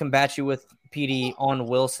thing that I'll combat you with, PD, on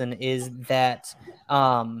Wilson is that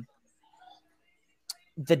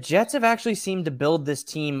the Jets have actually seemed to build this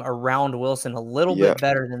team around Wilson a little bit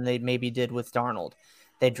better than they maybe did with Darnold.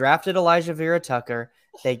 They drafted Elijah Vera Tucker.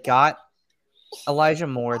 They got Elijah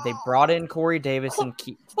Moore. They brought in Corey Davis and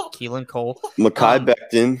Keelan Cole. Mekhi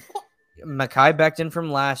Becton. Mekhi Becton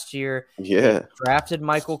from last year. Yeah. They drafted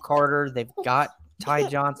Michael Carter. They've got Ty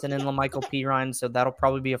Johnson and LaMichael Pirine, so that'll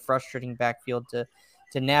probably be a frustrating backfield to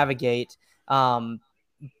navigate. But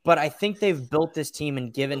I think they've built this team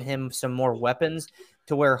and given him some more weapons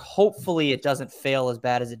to where hopefully it doesn't fail as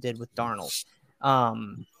bad as it did with Darnold.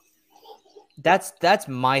 That's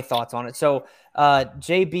my thoughts on it. So,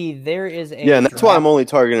 JB, there is a and that's why I'm only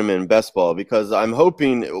targeting him in best ball, because I'm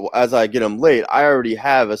hoping as I get him late, I already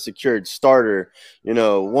have a secured starter,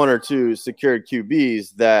 one or two secured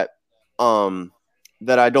QBs that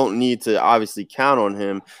I don't need to obviously count on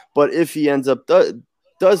him. But if he ends up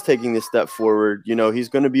does taking this step forward, he's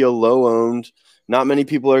going to be a low owned. Not many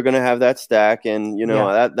people are going to have that stack, and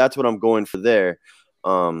that's what I'm going for there.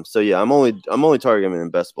 So yeah, I'm only targeting him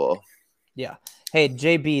in best ball. Yeah. Hey,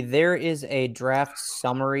 JB, there is a draft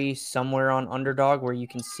summary somewhere on Underdog where you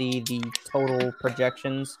can see the total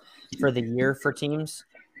projections for the year for teams.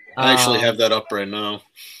 I actually have that up right now.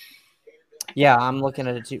 Yeah, I'm looking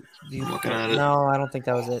at it too. I'm looking at it. No, I don't think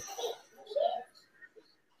that was it.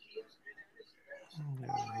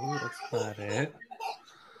 That's not it.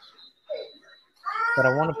 But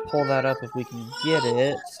I want to pull that up if we can get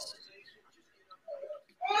it.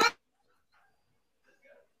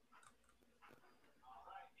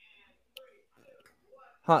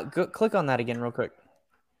 Click on that again real quick.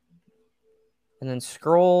 And then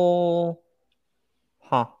scroll.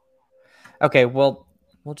 Okay, well,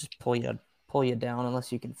 we'll just pull you down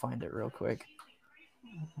unless you can find it real quick.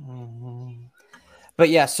 But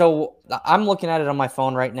yeah, so I'm looking at it on my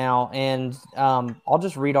phone right now, and I'll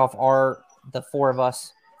just read off the four of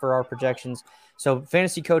us for our projections. So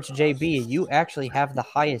Fantasy Coach JB, you actually have the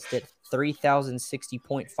highest at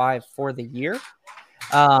 3,060.5 for the year.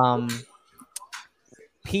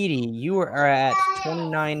 PD, you are at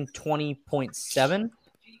 2,920.7,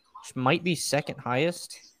 which might be third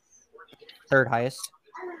highest.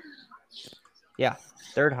 Yeah,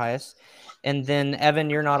 third highest. And then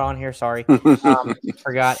Evan, you're not on here. Sorry.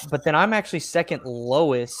 Forgot. But then I'm actually second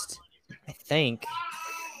lowest, I think,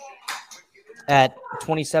 at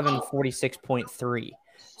 2746.3.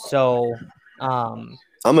 So I'm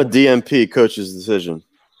a DMP, coach's decision.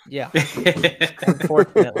 Yeah.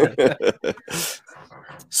 Unfortunately.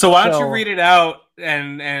 So why don't you read it out,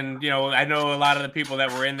 and I know a lot of the people that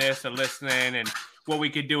were in this are listening, and what we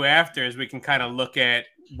could do after is we can kind of look at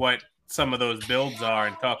what some of those builds are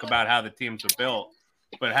and talk about how the teams are built.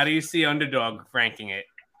 But how do you see Underdog ranking it?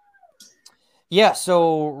 Yeah,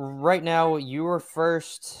 so right now you are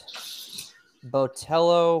first.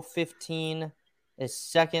 Botello 15 is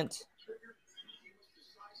second.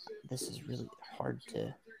 This is really hard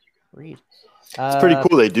to read. It's pretty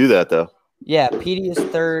cool they do that, though. Yeah, PD is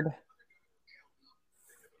third.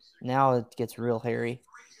 Now it gets real hairy.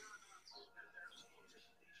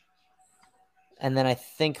 And then I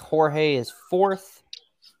think Jorge is fourth.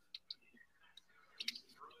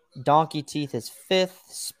 Donkey Teeth is fifth.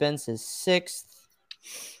 Spence is sixth.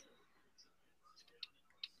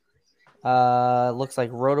 Looks like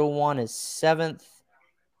Roto One is seventh.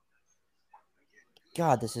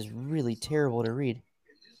 God, this is really terrible to read.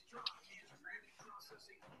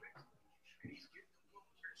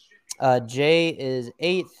 Jay is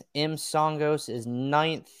eighth. M. Songos is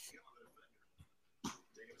ninth.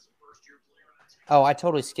 Oh, I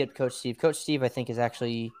totally skipped Coach Steve. Coach Steve, I think, is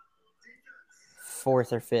actually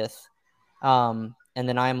fourth or fifth. And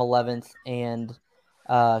then I am 11th, and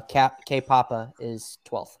K Papa is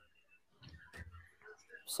 12th.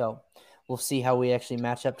 So we'll see how we actually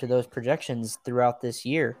match up to those projections throughout this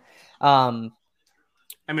year. They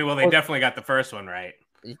definitely got the first one right.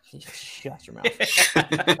 Shut your mouth.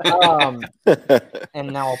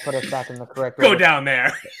 And now I'll put us back in the correct Go order. down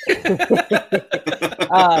there.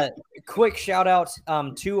 Quick shout out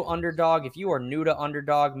to Underdog. If you are new to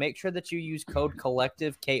Underdog, make sure that you use code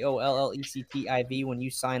collective KOLLECTIV when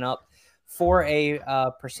you sign up for a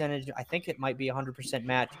percentage. I think it might be 100%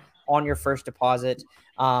 match on your first deposit.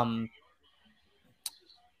 And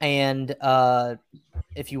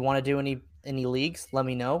if you want to do any leagues, let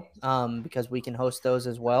me know because we can host those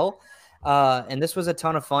as well. And this was a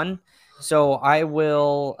ton of fun. So I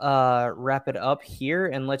will wrap it up here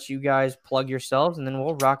and let you guys plug yourselves, and then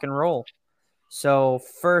we'll rock and roll. So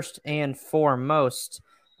first and foremost,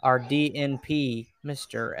 our DNP,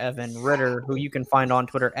 Mr. Evan Ritter, who you can find on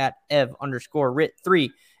Twitter at ev_rit3.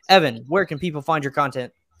 Evan, where can people find your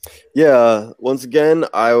content? Yeah, once again,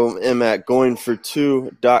 I am at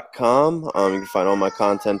goingfor2.com. You can find all my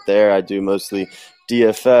content there. I do mostly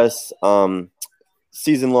DFS,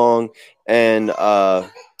 season long, and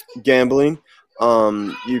gambling.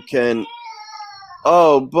 You can.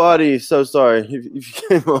 Oh, buddy, so sorry. If you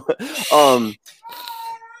came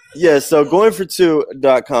yeah, so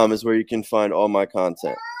goingfor2.com is where you can find all my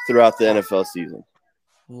content throughout the NFL season.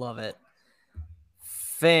 Love it.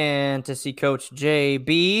 Fantasy Coach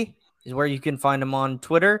JB is where you can find him on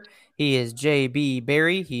Twitter. He is JB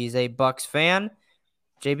Berry. He's a Bucks fan.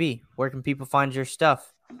 JB, where can people find your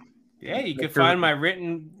stuff? Yeah, you can find my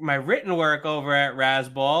written work over at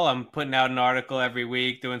Rasball. I'm putting out an article every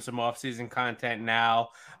week, doing some off-season content now.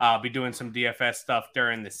 I'll be doing some DFS stuff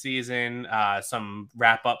during the season, some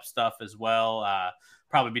wrap-up stuff as well.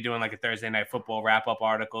 Probably be doing like a Thursday Night Football wrap-up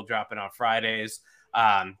article dropping on Fridays.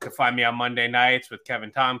 You can find me on Monday nights with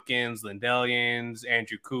Kevin Tompkins, Lindellians,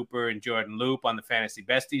 Andrew Cooper, and Jordan Loop on the Fantasy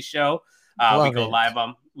Besties show.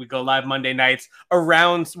 We go live Monday nights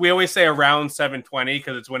around. We always say around 7:20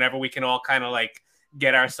 because it's whenever we can all kind of like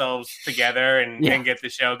get ourselves together and get the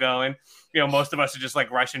show going. You know, most of us are just like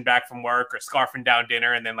rushing back from work or scarfing down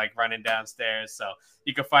dinner and then like running downstairs. So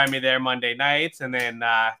you can find me there Monday nights, and then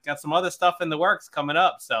got some other stuff in the works coming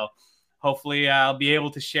up. So hopefully I'll be able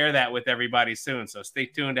to share that with everybody soon. So stay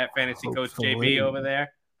tuned at Fantasy Coach JB over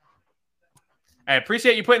there. I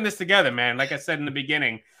appreciate you putting this together, man. Like I said in the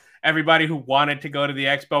beginning, everybody who wanted to go to the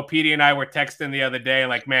Expo, Petey and I were texting the other day,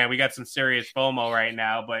 like, man, we got some serious FOMO right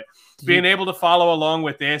now. But being able to follow along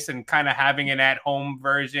with this and kind of having an at-home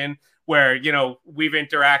version where, you know, we've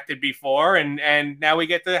interacted before and now we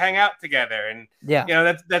get to hang out together. And, you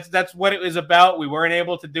know, that's what it was about. We weren't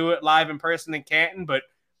able to do it live in person in Canton, but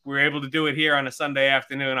we were able to do it here on a Sunday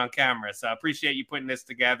afternoon on camera. So I appreciate you putting this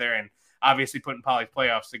together and obviously putting Poly's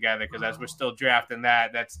playoffs together, because as we're still drafting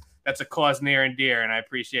that's a cause near and dear, and I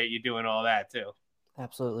appreciate you doing all that too.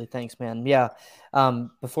 Absolutely. Thanks, man. Yeah.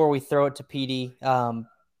 Before we throw it to Petey,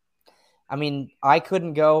 I mean, I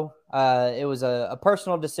couldn't go. It was a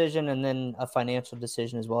personal decision and then a financial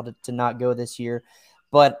decision as well to not go this year.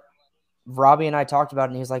 But Robbie and I talked about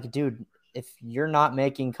it, and he was like, dude, if you're not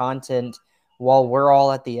making content while we're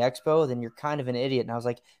all at the Expo, then you're kind of an idiot. And I was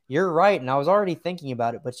like, you're right. And I was already thinking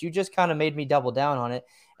about it, but you just kind of made me double down on it.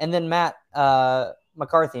 And then Matt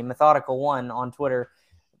McCarthy, Methodical One on Twitter,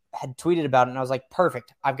 had tweeted about it. And I was like,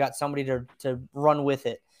 perfect. I've got somebody to run with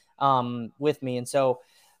it with me. And so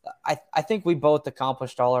I think we both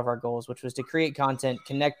accomplished all of our goals, which was to create content,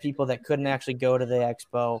 connect people that couldn't actually go to the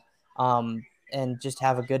Expo, and just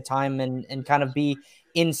have a good time and kind of be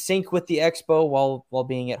in sync with the Expo while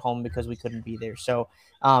being at home because we couldn't be there. So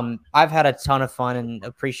I've had a ton of fun and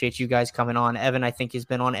appreciate you guys coming on. Evan, I think, has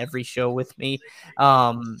been on every show with me.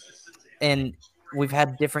 And we've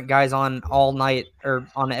had different guys on all night or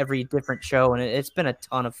on every different show, and it's been a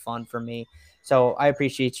ton of fun for me. So I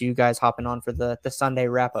appreciate you guys hopping on for the Sunday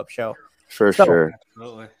wrap-up show. For sure.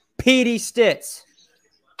 Absolutely. Petey Stitz.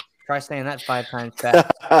 Try saying that 5 times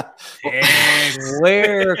fast.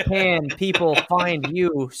 Where can people find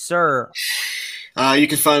you, sir? You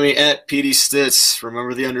can find me at PD Stitz.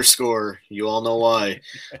 Remember the underscore. You all know why.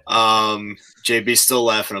 JB's still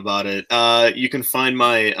laughing about it. You can find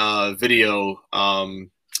my video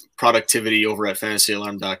productivity over at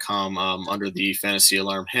fantasyalarm.com under the Fantasy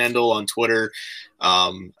Alarm handle on Twitter.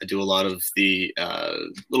 I do a lot of the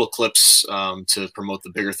little clips to promote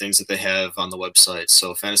the bigger things that they have on the website.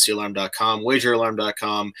 So fantasyalarm.com,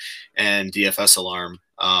 wageralarm.com, and DFS Alarm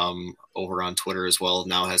over on Twitter as well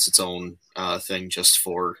now has its own thing just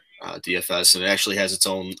for DFS, and it actually has its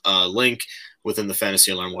own link within the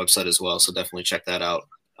Fantasy Alarm website as well. So definitely check that out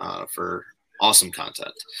for awesome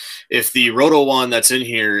content. If the Roto one that's in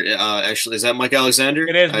here, actually, is that Mike Alexander?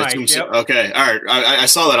 It is Mike. Yep. Okay. All right. I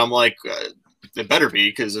saw that. I'm like, it better be,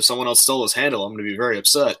 because if someone else stole his handle, I'm going to be very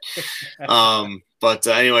upset. But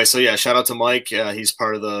anyway, so yeah, shout out to Mike. He's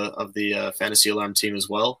part of the Fantasy Alarm team as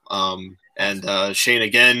well. And Shane,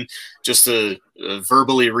 again, just to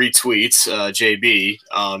verbally retweet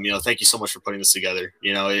JB, thank you so much for putting this together.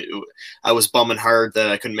 I was bumming hard that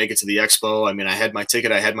I couldn't make it to the Expo. I mean, I had my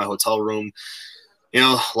ticket, I had my hotel room.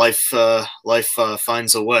 Life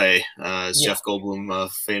finds a way, as Jeff Goldblum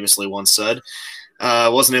famously once said. I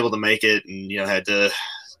wasn't able to make it, and had to,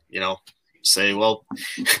 say, well,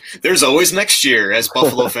 there's always next year, as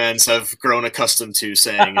Buffalo fans have grown accustomed to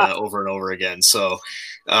saying over and over again. So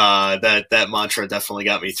that mantra definitely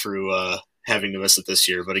got me through having to miss it this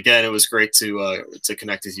year. But again, it was great to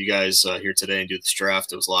connect with you guys here today and do this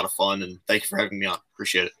draft. It was a lot of fun, and thank you for having me on.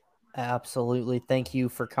 Appreciate it. Absolutely. Thank you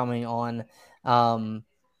for coming on and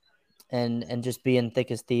just being thick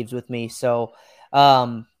as thieves with me. So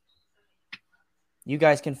you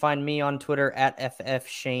guys can find me on Twitter at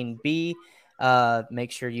FFShaneB.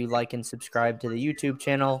 Make sure you like and subscribe to the YouTube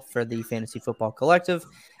channel for the Fantasy Football Collective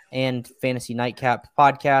and Fantasy Nightcap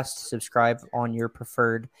podcast. Subscribe on your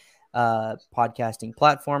preferred podcasting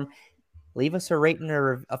platform. Leave us a rating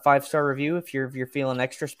or a 5-star review if you're feeling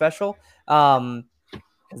extra special,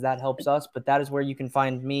 because that helps us. But that is where you can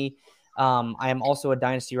find me. I am also a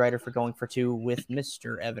dynasty writer for Going for Two with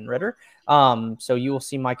Mr. Evan Ritter. So you will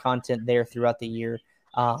see my content there throughout the year,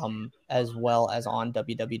 as well as on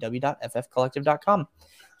www.ffcollective.com.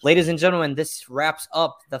 Ladies and gentlemen, this wraps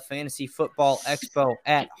up the Fantasy Football Expo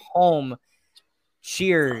at home.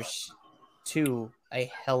 Cheers to a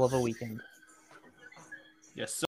hell of a weekend. Yes, sir.